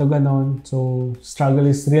 ganito ganon." So struggle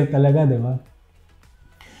is real talaga, di ba?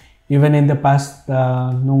 Even in the past,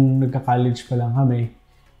 nung nagka-college pa lang kami,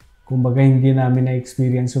 kumbaga hindi namin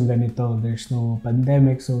na-experience yung ganito. There's no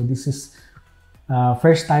pandemic. So this is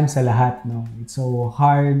first time sa lahat, no? It's so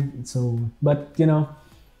hard. But you know,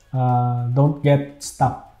 don't get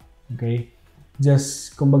stuck. Okay?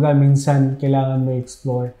 Just, kumbaga, minsan kailangan mo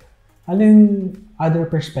explore ano yung other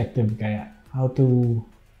perspective kaya. How to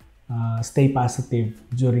stay positive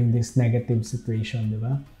during this negative situation, di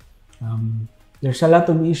ba? There's a lot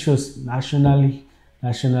of issues, national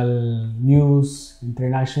news,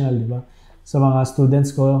 international, di ba? Sa mga students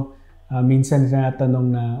ko, minsan tinatanong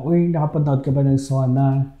na, "Uy, nakapanood ka ba ng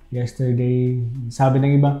SONA yesterday?" Sabi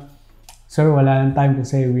ng iba, "Sir, wala nang time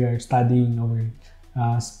kasi we are studying over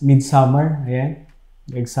midsummer." Ayan,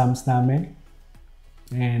 exams namin.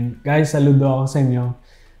 And guys, saludo ako sa inyo.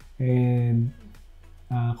 And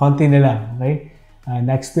konti na lang, okay?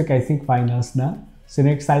 Next week, I think, finals na. Sino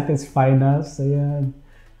excited sa finals? Ayan.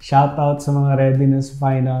 Shout out sa mga ready na sa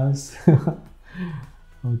finals.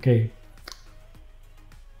 Okay.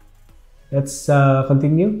 Let's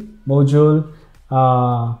continue. Module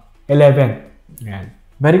 11. Ayan.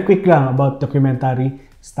 Very quick lang about documentary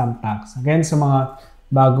stamp tax. Again, sa mga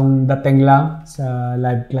bagong dating lang sa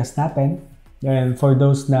live class natin. And for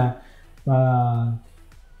those na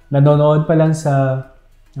nanonood pa lang sa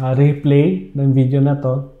replay ng video na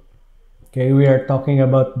to, okay, we are talking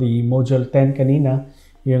about the module 10 kanina,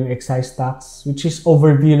 yung excise tax, which is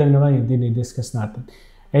overview lang naman yung dinidiscuss natin.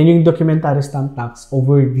 And yung documentary stamp tax,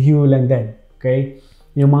 overview lang din. Okay?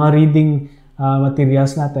 Yung mga reading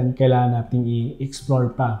materials natin, kailangan natin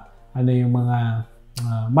i-explore pa. Ano yung mga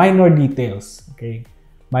minor details. Okay?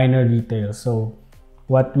 Minor details. So,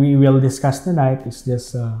 what we will discuss tonight is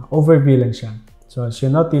just overview lang siya. So, as you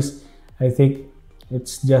notice, I think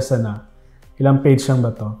it's just ilang page lang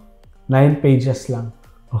ba to? 9 pages lang.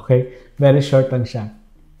 Okay? Very short lang siya.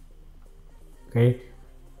 Okay?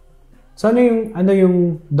 So, ano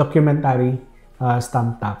yung documentary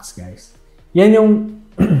stamp tax, guys? Yan yung,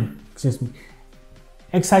 excuse me,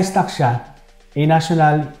 excise tax siya, a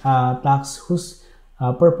national tax whose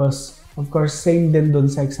purpose, of course, same din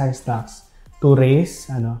dun sa excise tax, to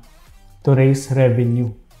raise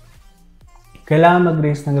revenue. Kailangan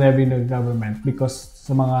mag-raise ng revenue ng government because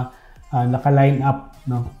sa mga naka-line up,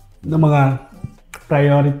 no, ng mga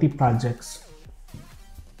priority projects.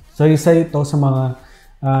 So, isa ito sa mga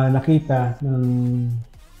nakita ng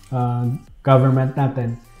government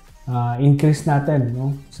natin. Increase natin,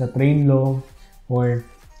 no? Sa train law, or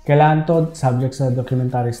kailangan to subject sa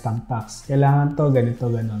documentary stamp tax. Kailangan to ganito,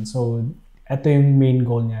 ganon. So, ito yung main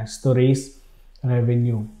goal niya, is to raise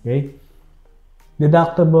revenue. Okay?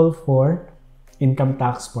 Deductible for income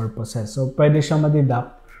tax purposes. So, pwede siyang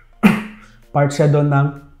ma-deduct. Part siya doon ng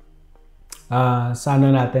sa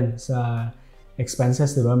ano natin, sa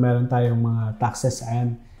expenses, di ba? Meron tayong mga taxes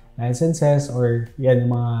and licenses, or yan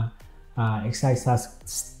yung mga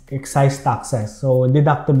excise taxes. So,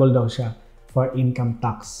 deductible daw siya for income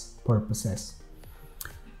tax purposes.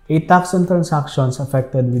 A tax on transactions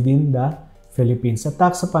affected within the Philippines. Sa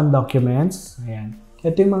tax upon documents, ayan.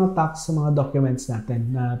 Ito yung mga tax sa mga documents natin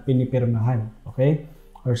na pinipirmahan. Okay?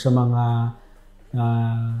 Or sa mga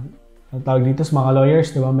tawag dito sa mga lawyers,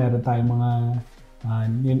 di ba? Meron tayong mga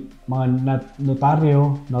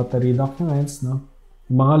notaryo, notary documents, no?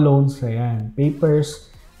 Mga loans, ayan.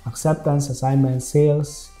 Papers, acceptance, assignments,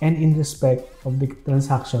 sales, and in respect of the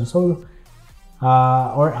transaction. So,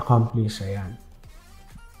 or accomplish, ayan.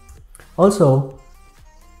 Also,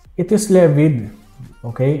 it is levied,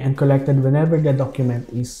 okay, and collected whenever the document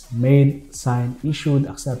is made, signed, issued,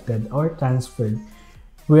 accepted, or transferred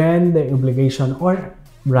when the obligation or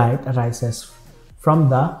right arises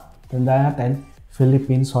from the, tanda natin,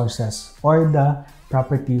 Philippine sources or the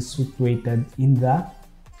properties situated in the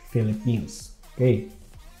Philippines. Okay.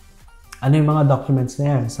 Ano yung mga documents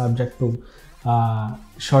na yan? Subject to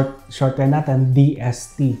shorten natin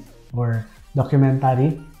DST or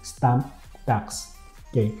Documentary Stamp Tax.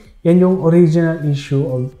 Okay. Yan yung original issue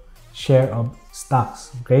of share of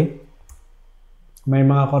stocks. Okay. May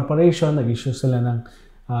mga corporation, nag-issue sila ng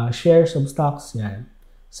shares of stocks. Yan.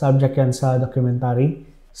 Subject yan sa Documentary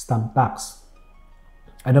Stamp Tax.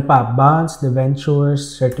 Ano pa? Bonds,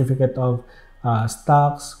 debentures, certificate of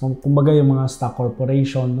stocks, kumbaga yung mga stock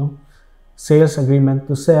corporation, no? Sales agreement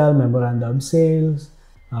to sell, memorandum of sales,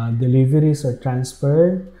 deliveries or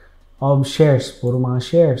transfer of shares, puro mga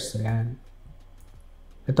shares. Ayan.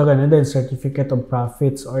 Ito ganun din, certificate of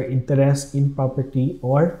profits or interest in property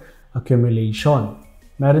or accumulation.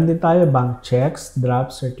 Meron din tayo bank checks,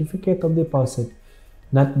 draft, certificate of deposit,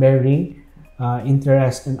 not bearing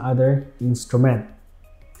interest and other instrument.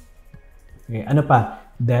 Okay, ano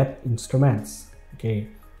pa? Debt instruments.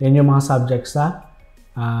 Okay, yan yung mga subjects sa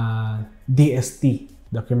DST,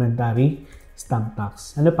 Documentary Stamp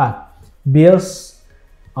Tax. Ano pa? Bills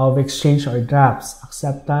of exchange or drafts,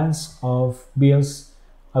 acceptance of bills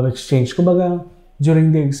of exchange. Kumbaga,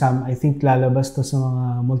 during the exam, I think lalabas to sa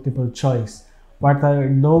mga multiple choice. What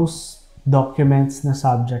are those documents na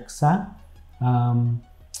subject sa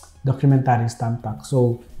Documentary Stamp Tax?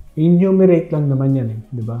 So, enumerate lang naman yan,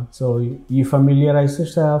 di ba? So, you familiarize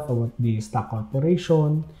yourself about the stock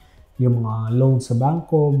corporation, yung mga loans sa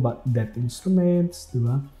bangko, debt instruments, di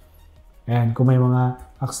ba? And kung may mga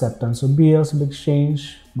acceptance of bills of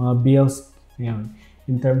exchange, mga bills, yun,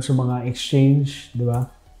 in terms of mga exchange, di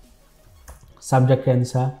ba? Subject yan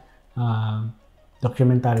sa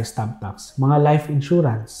Documentary Stamp Tax. Mga life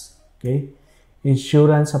insurance, okay?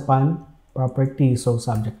 Insurance upon property, so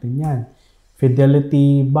subject din yan.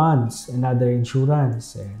 Fidelity bonds and other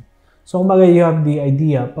insurance. So, kumbaga, you have the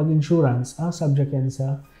idea, pag insurance, subject yan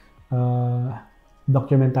sa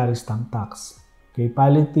Documentary Stamp Tax. Okay,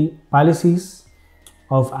 policies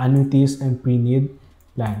of annuities and pre-need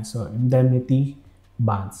plans. So, indemnity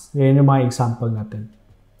bonds. Yan yung mga example natin.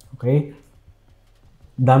 Okay?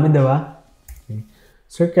 Dami, diba? Okay.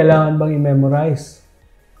 Sir, kailangan bang i-memorize?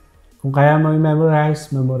 Kung kaya mo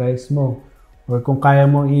i-memorize, memorize mo. Or kung kaya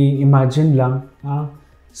mo i-imagine lang,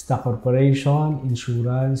 stock corporation,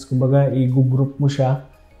 insurance, kumbaga i-group mo siya.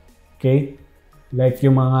 Okay? Like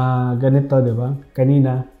yung mga ganito, di ba?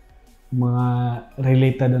 Kanina, mga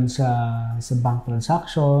related dun sa bank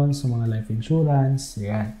transactions, sa mga life insurance,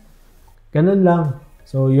 yan. Ganun lang.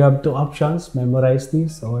 So, you have two options, memorize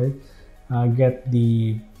this or get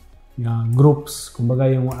the groups. Kumbaga,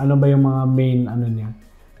 yung, ano ba yung mga main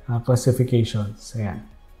classifications. Ayan.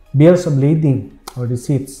 Bills of lading or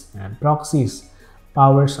receipts, and proxies,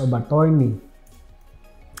 powers of attorney,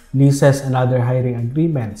 leases and other hiring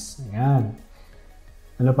agreements. Ayan.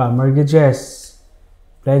 Ano pa? Mortgages,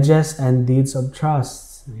 pledges and deeds of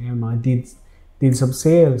trust. Ayan, mga deeds of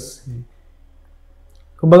sales.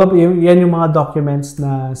 Kumbaga, yan yung mga documents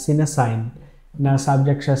na sinasign na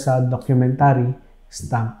subject siya sa Documentary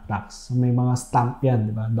Stamp Tax. So, may mga stamp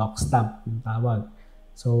yan, di ba? Doc stamp, yung tawag.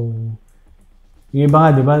 So, yung iba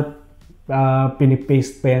nga, di ba,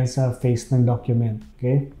 pinipaste pa yan sa face ng document.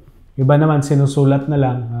 Okay? Iba naman, sinusulat na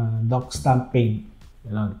lang, doc stamp paid.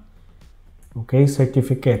 Ganun. Okay,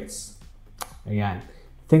 certificates. Ayan.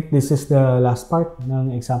 I think this is the last part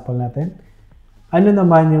ng example natin. Ano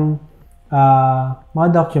naman yung mga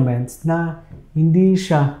documents na hindi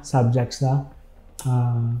siya subject sa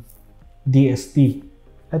DST.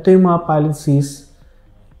 Ito yung mga policies.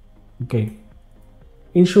 Okay.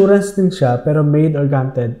 Insurance din siya, pero made or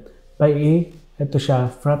granted by ito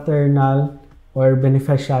siya, fraternal or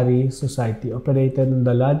beneficiary society operated in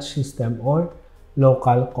the lodge system or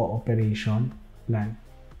local cooperation plan.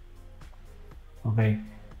 Okay.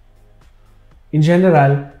 In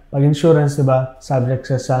general, pag insurance, diba, subject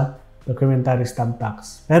siya sa documentary stamp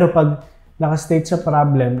tax. Pero pag naka-state sa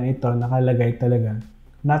problem na ito, nakalagay talaga,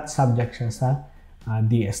 not subject siya sa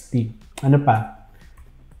DST. Ano pa?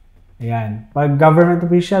 Ayan. Pag government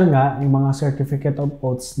official nga, yung mga certificate of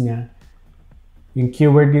oaths niya, yung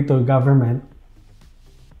keyword dito, government,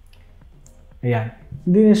 ayan.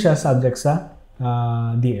 Hindi na siya subject sa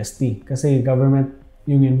DST. Kasi government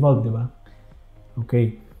yung involved, di ba?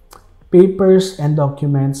 Okay. Papers and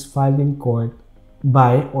documents filed in court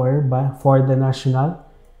by for the national,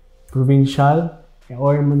 provincial,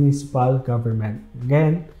 or municipal government.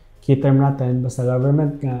 Again, key term natin, basta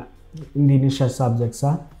government nga, hindi na siya subject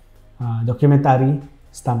sa documentary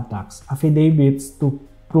stamp tax. Affidavits to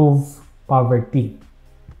prove poverty.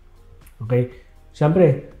 Okay?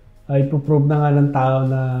 Siyempre, ipoprove na nga ng tao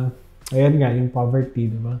na, ayan nga, yung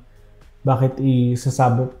poverty, di ba? Bakit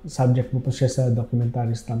subject mo pa siya sa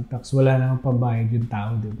documentary stamp tax? Wala namang pambayad yung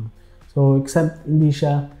tao, di ba? So, except hindi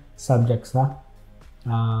siya subject sa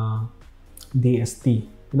DST.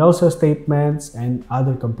 And also statements and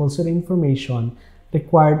other compulsory information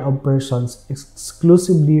required of persons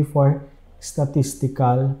exclusively for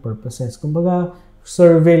statistical purposes. Kumbaga,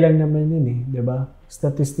 survey lang naman yun eh, di ba?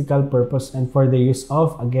 Statistical purpose and for the use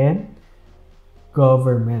of, again,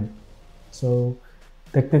 government. So,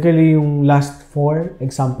 technically, yung last 4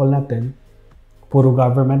 example natin, puro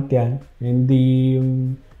government yan. Hindi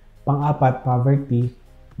yung pang-apat, poverty.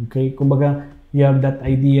 Okay? Kumbaga, you have that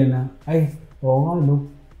idea na, ay, oo nga, no?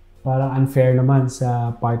 Parang unfair naman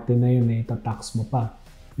sa party na yun, eh, ita-tax mo pa.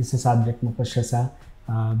 Isa-subject mo pa siya sa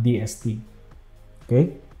DST.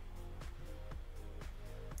 Okay?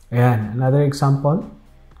 Ayan, another example.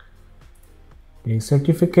 Okay,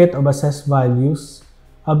 certificate of assessed values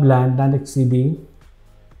of land not exceeding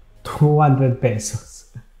 200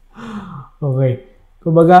 pesos. Okay.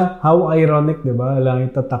 Kumbaga, how ironic, di ba? Lang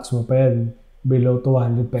ita-tax mo pa yan. Below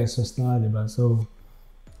 200 pesos na nga, di ba? So,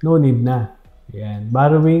 no need na. Yan.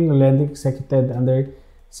 Borrowing or lending executed under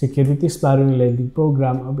securities borrowing lending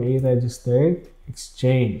program of a registered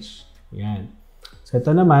exchange. Yan. So,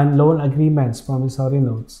 ito naman, loan agreements, promissory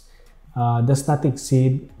notes, does not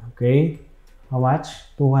exceed, okay, how much?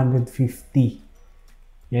 250.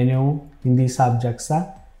 Yan yung hindi subject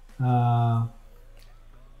sa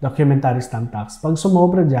documentary stamp tax. Pag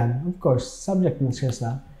sumobra dyan, of course, subject na siya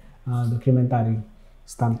sa documentary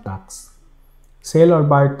stamp tax. Sale or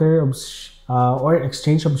barter of, or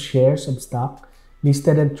exchange of shares of stock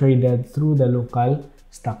listed and traded through the local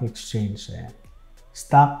stock exchange. Ayan.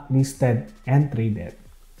 Stock listed and traded.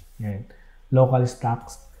 Ayan. Local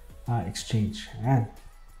stocks exchange. Ayan.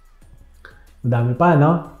 Madami pa,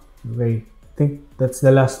 no? Okay. I think that's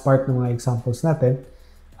the last part ng mga examples natin.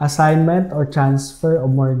 Assignment or transfer of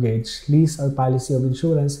mortgage, lease or policy of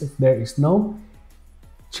insurance if there is no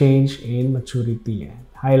change in maturity. Yan.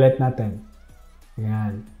 Highlight natin.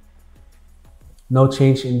 Ayan. No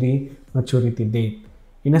change in the maturity date.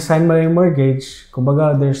 In-assign mo yung mortgage,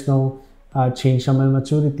 kumbaga there's no change naman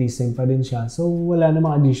maturity, same pa din siya. So, wala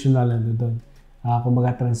namang additional ano doon.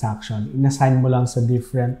 Kumbaga transaction. In-assign mo lang sa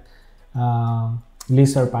different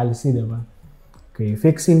lease or policy, diba? Okay,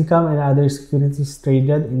 fixed income and other securities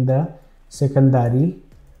traded in the secondary.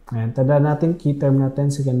 Ayan, tandaan natin, key term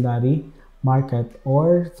natin, secondary market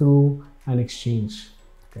or through an exchange.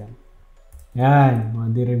 Okay. Ayan, mga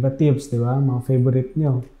derivatives, di ba? Mga favorite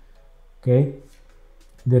nyo. Okay?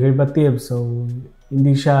 Derivatives, so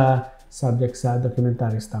hindi siya subject sa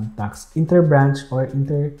documentary stamp tax. Interbranch or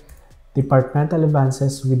interdepartmental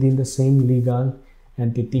advances within the same legal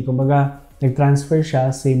entity. Kumbaga, nag-transfer siya,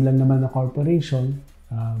 same lang naman na corporation,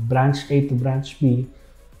 branch A to branch B.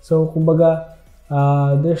 So, kumbaga,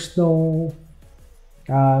 there's no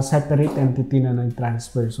separate entity na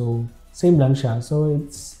nag-transfer. So, same lang siya. So,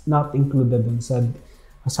 it's not included dun sa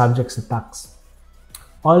subject sa tax.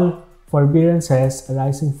 All forbearances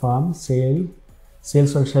arising from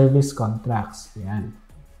sales or service contracts. Ayan.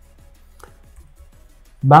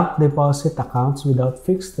 Bank deposit accounts without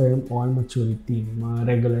fixed term or maturity. Mga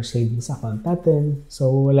regular savings account natin.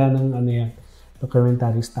 So, wala nang ano yan,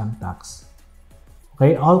 documentary stamp tax.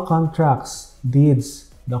 Okay, all contracts, deeds,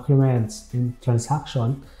 documents, and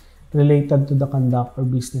transaction related to the conduct or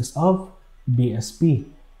business of BSP.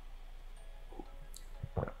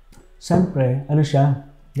 Siyempre, ano siya?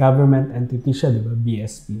 Government entity siya, di ba?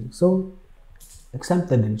 BSP. So,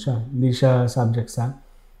 exempted din siya. Hindi siya subject sa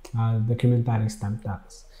documentary stamp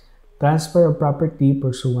tax. Transfer of property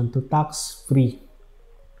pursuant to tax-free.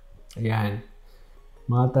 Ayan.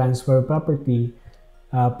 Mga transfer of property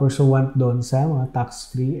pursuant doon sa mga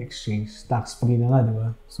tax-free exchange. Tax-free na nga, di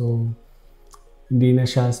ba? So, hindi na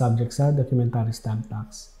siya subject sa documentary stamp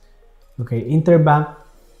tax. Okay, interbank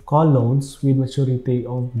call loans with maturity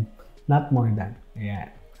of not more than.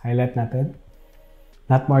 Ayan. Highlight natin.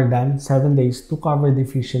 Not more than 7 days to cover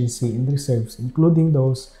deficiency in reserves, including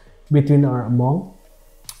those between or among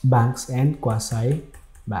banks and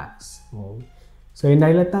quasi-banks. So, yung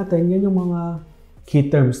highlight natin, yan yung mga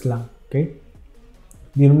key terms lang. Okay?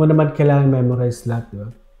 Hindi mo naman kailangan memorize lahat, di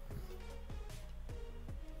ba?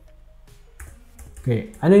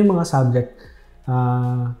 Okay. Ano yung mga subject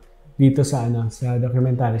dito sa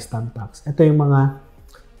documentary stamp tax? Ito yung mga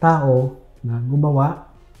tao na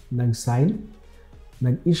gumawa, nag-sign,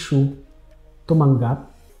 nag-issue,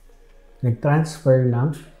 tumanggap, nag-transfer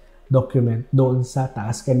ng document doon sa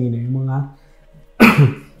taas kanina, yung mga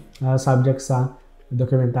subject sa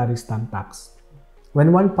documentary stamp tax.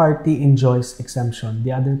 When one party enjoys exemption,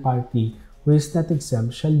 the other party who is not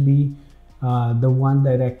exempt shall be the one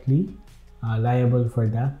directly liable for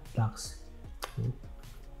the tax.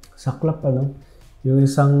 Saklap, yung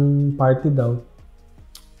isang party daw,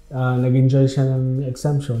 nag-enjoy siya ng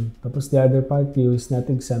exemption, tapos the other party who is not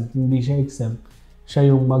exempt, hindi siya exempt, siya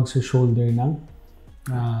yung mag-shoulder ng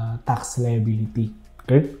tax liability.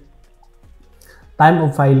 Okay? Time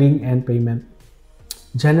of filing and payment.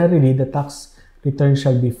 Generally, the tax return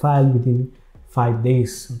shall be filed within 5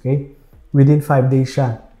 days. Okay? Within 5 days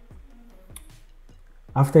siya.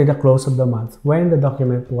 After the close of the month, when the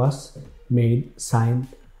document was made, signed,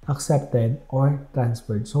 accepted, or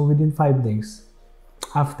transferred. So, within 5 days,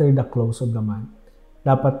 after the close of the month,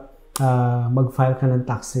 dapat mag-file ka ng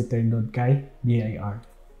tax return doon kay BIR.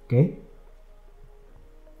 Okay?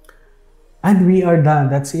 And we are done.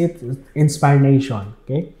 That's it. Inspire Nation.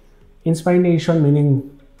 Okay? Inspire Nation meaning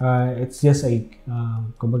it's just a,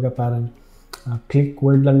 kumbaga parang click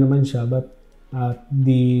word lang naman siya, but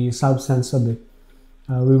the substance of it,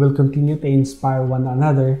 we will continue to inspire one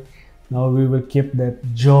another. Now, we will keep that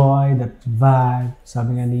joy, that vibe.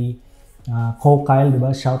 Sabi nga ni Kyle, di ba?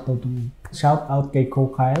 Shout out kay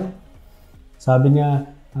Kyle. Sabi niya,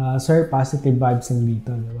 sir, positive vibes lang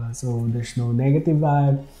dito, di ba? So, there's no negative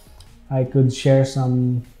vibe. I could share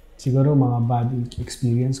some, siguro, mga bad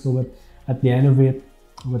experience ko, but at the end of it,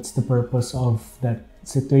 what's the purpose of that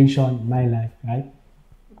situation in my life, right?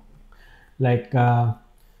 Like,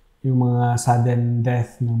 yung mga sudden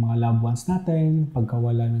death ng mga loved ones natin,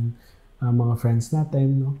 pagkawala ng mga friends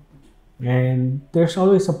natin, no? And there's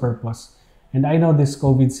always a purpose. And I know this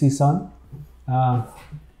COVID season,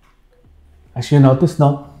 as you notice,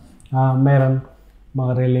 no, meron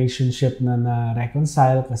mga relationship na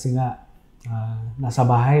na-reconcile kasi nga nasa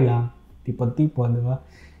bahay lang, tipon-tipon, di ba?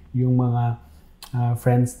 Yung mga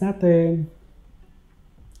friends natin,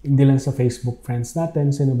 hindi lang sa Facebook friends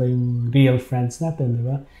natin, sino ba yung real friends natin, di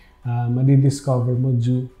ba? Madi-discover mo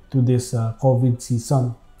due to this COVID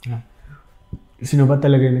season. Sino ba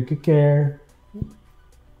talaga nagki-care?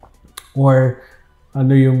 Or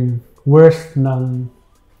ano yung worth ng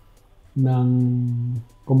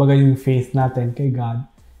kumbaga yung faith natin kay God,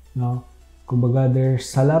 no? Kumbaga there's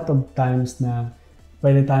a lot of times na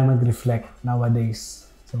pwede tayo mag-reflect nowadays.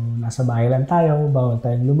 So nasa bahay lang tayo, bawal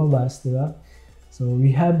tayong lumabas, di ba? So we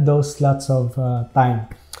have those lots of time.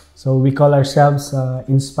 So we call ourselves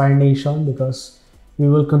Inspire Nation because we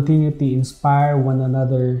will continue to inspire one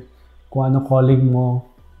another, kung ano calling mo,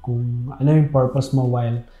 kung ano yung purpose mo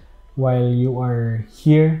while you are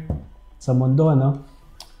here sa mundo, no?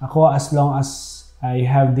 Ako, as long as I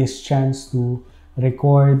have this chance to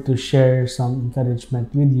record, to share some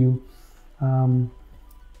encouragement with you,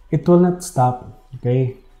 it will not stop,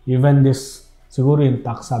 okay? Even this, siguro yung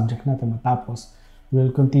tax subject natin matapos,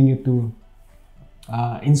 we'll continue to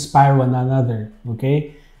inspire one another,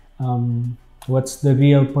 okay? What's the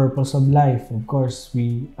real purpose of life? Of course,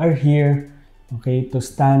 we are here, okay, to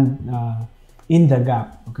stand in the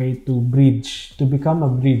gap, okay, to bridge, to become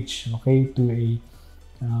a bridge, okay, to a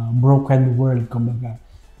broken world, kumbaga.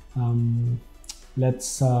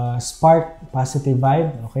 Let's spark positive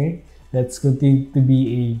vibe, okay? Let's continue to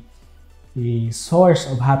be a source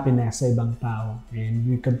of happiness sa ibang tao. And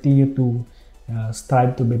we continue to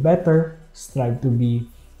strive to be better, strive to be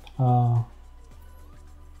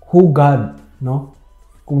who God, no?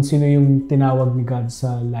 Kung sino yung tinawag ni God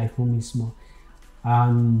sa life mo mismo.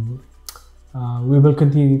 We will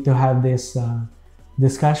continue to have this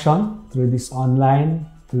discussion through this online,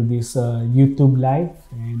 through this YouTube live,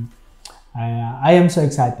 and I am so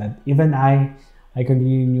excited. Even I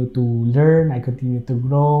continue to learn, I continue to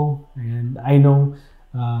grow, and I know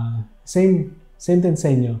same din sa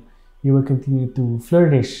inyo, you will continue to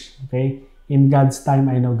flourish. Okay, in God's time,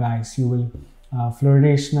 I know guys, you will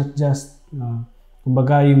flourish, not just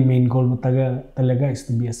kumbaga yung main goal mo talaga is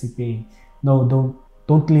to be a CPA. No,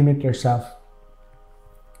 don't limit yourself.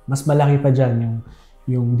 Mas malaki pa dyan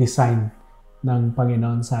yung design ng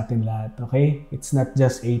Panginoon sa atin lahat. Okay? It's not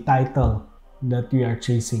just a title that we are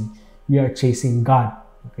chasing. We are chasing God.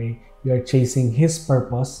 Okay? We are chasing His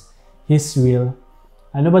purpose, His will.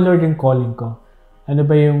 Ano ba, Lord, yung calling ko? Ano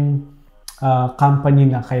ba yung company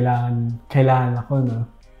na kailangan ako, no?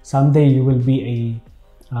 Someday you will be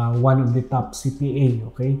one of the top CPA,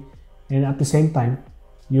 okay? And at the same time,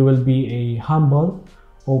 you will be a humble,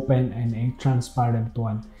 open, and a transparent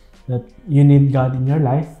one. That you need God in your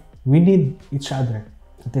life. We need each other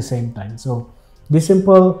at the same time. So, this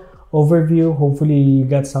simple overview, hopefully you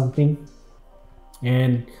got something.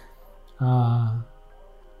 And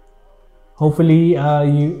hopefully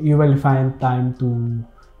you will find time to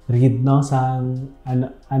read, no, sa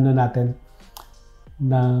ano natin,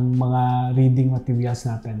 ng mga reading materials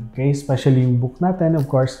natin. Okay? Especially yung book natin, of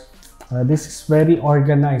course. This is very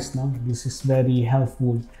organized, no? This is very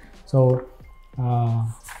helpful. So,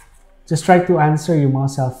 just try to answer yung mga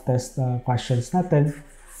self-test questions natin,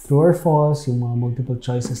 true or false, yung mga multiple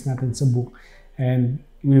choices natin sa book. And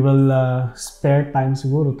we will spare time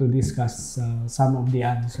siguro to discuss some of the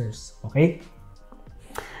answers. Okay?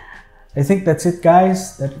 I think that's it,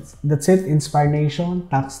 guys. That's it. Inspire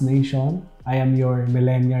Nation, Tax Nation. I am your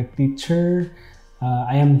millennial teacher.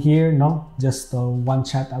 I am here, no? Just one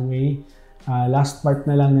chat away. Last part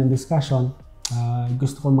na lang ng discussion.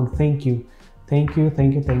 Gusto ko mag-thank you. Thank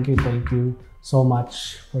you so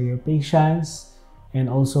much for your patience, and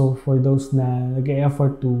also for those na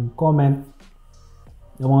nag-e-effort to comment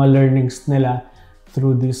yung mga learnings nila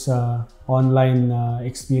through this online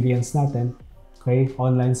experience natin. Okay?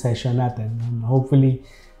 Online session natin. And hopefully,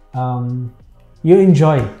 you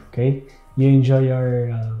enjoy, okay? You enjoy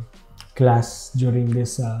your class during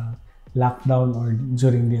this lockdown or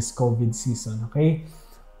during this COVID season, okay?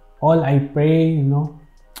 All I pray,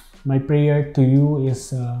 my prayer to you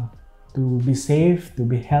is to be safe, to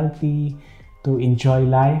be healthy, to enjoy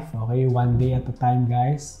life, okay? One day at a time,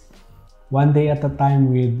 guys. One day at a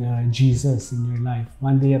time with Jesus in your life.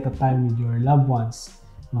 One day at a time with your loved ones,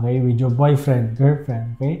 okay? With your boyfriend,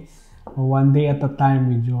 girlfriend, okay? One day at a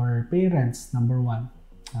time with your parents, number one.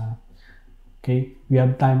 Okay, we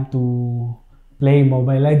have time to play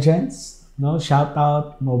Mobile Legends, no? Shout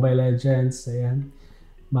out Mobile Legends, ayan.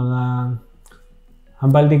 Mga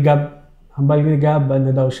hambal ni Gab,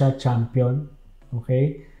 ano daw siya, champion.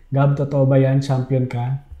 Okay? Gab, totoo ba yan? Champion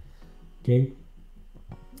ka? Okay?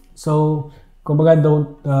 So, kumbaga,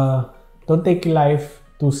 don't take life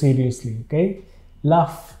too seriously, okay?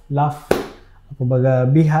 Laugh. Kumbaga,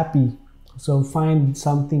 be happy. So, find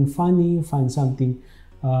something funny, find something.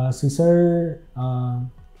 Si Sir,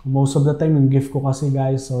 most of the time, yung gift ko kasi,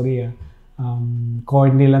 guys, sorry,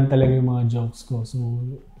 corny lang talaga yung mga jokes ko. So,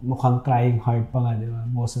 mukhang trying hard pa nga, di ba?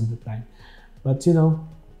 Most of the time. But,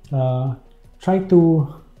 try to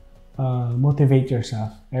motivate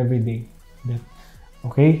yourself every day.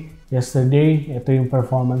 Okay? Yesterday, ito yung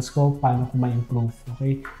performance ko, paano ko ma-improve.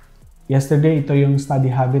 Okay? Yesterday, ito yung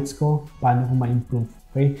study habits ko, paano ko ma-improve.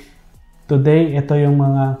 Okay? Today, ito yung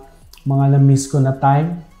mga na-miss ko na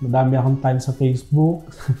time. Madami akong time sa Facebook,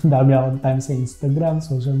 madami akong time sa Instagram,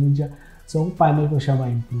 social media. So, paano ko siya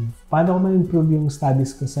ma-improve? Paano ko ma-improve yung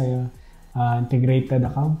studies ko sa integrated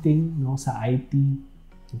accounting, no, sa IT?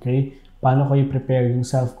 Okay? Paano ko i-prepare yung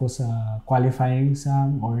self ko sa qualifying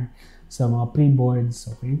exam or sa mga pre-boards,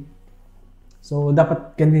 okay? So,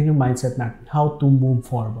 dapat ganyan yung mindset natin. How to move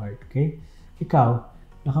forward, okay? Ikaw,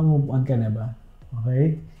 naka-move on ka na ba?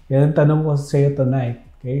 Okay? Yan ang tanong ko sa iyo tonight.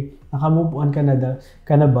 Okay? Naka-move on ka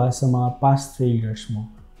na ba sa mga past failures mo?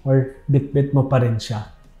 Or bit-bit mo pa rin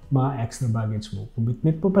siya? Mga extra baggage mo. Kung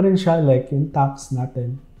bit-bit mo pa rin siya, like yung tax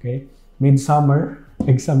natin, okay? Midsummer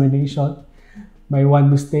examination, may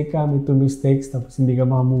one mistake ka, may two mistakes, tapos hindi ka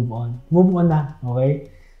maka-move on. Move on na,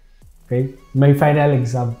 okay? Okay? May final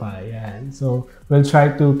exam pa, yan. So, we'll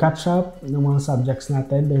try to catch up ng mga subjects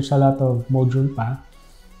natin. There's a lot of module pa.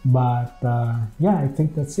 But, yeah, I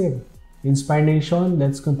think that's it. Inspire Nation,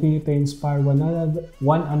 let's continue to inspire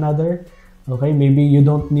one another. Okay, maybe you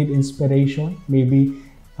don't need inspiration. Maybe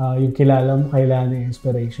yung kilala mo kailangan ng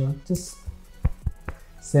inspiration, just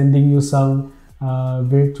sending you some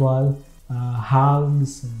virtual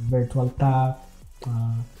hugs, virtual tap,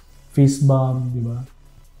 fist bump, di ba?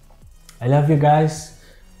 I love you guys.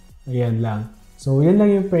 Ayan lang. So, yan lang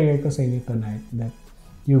yung prayer ko sa inyo tonight, that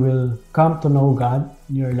you will come to know God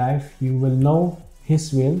in your life. You will know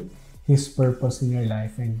His will, His purpose in your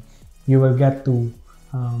life, and you will get to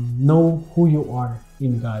know who you are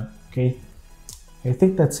in God. Okay? I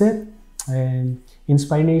think that's it. And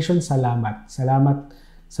Inspiration, salamat.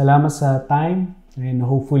 Salamat sa time, and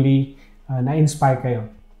hopefully na-inspire kayo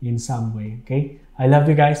in some way. Okay? I love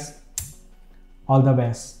you guys. All the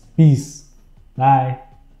best. Peace. Bye.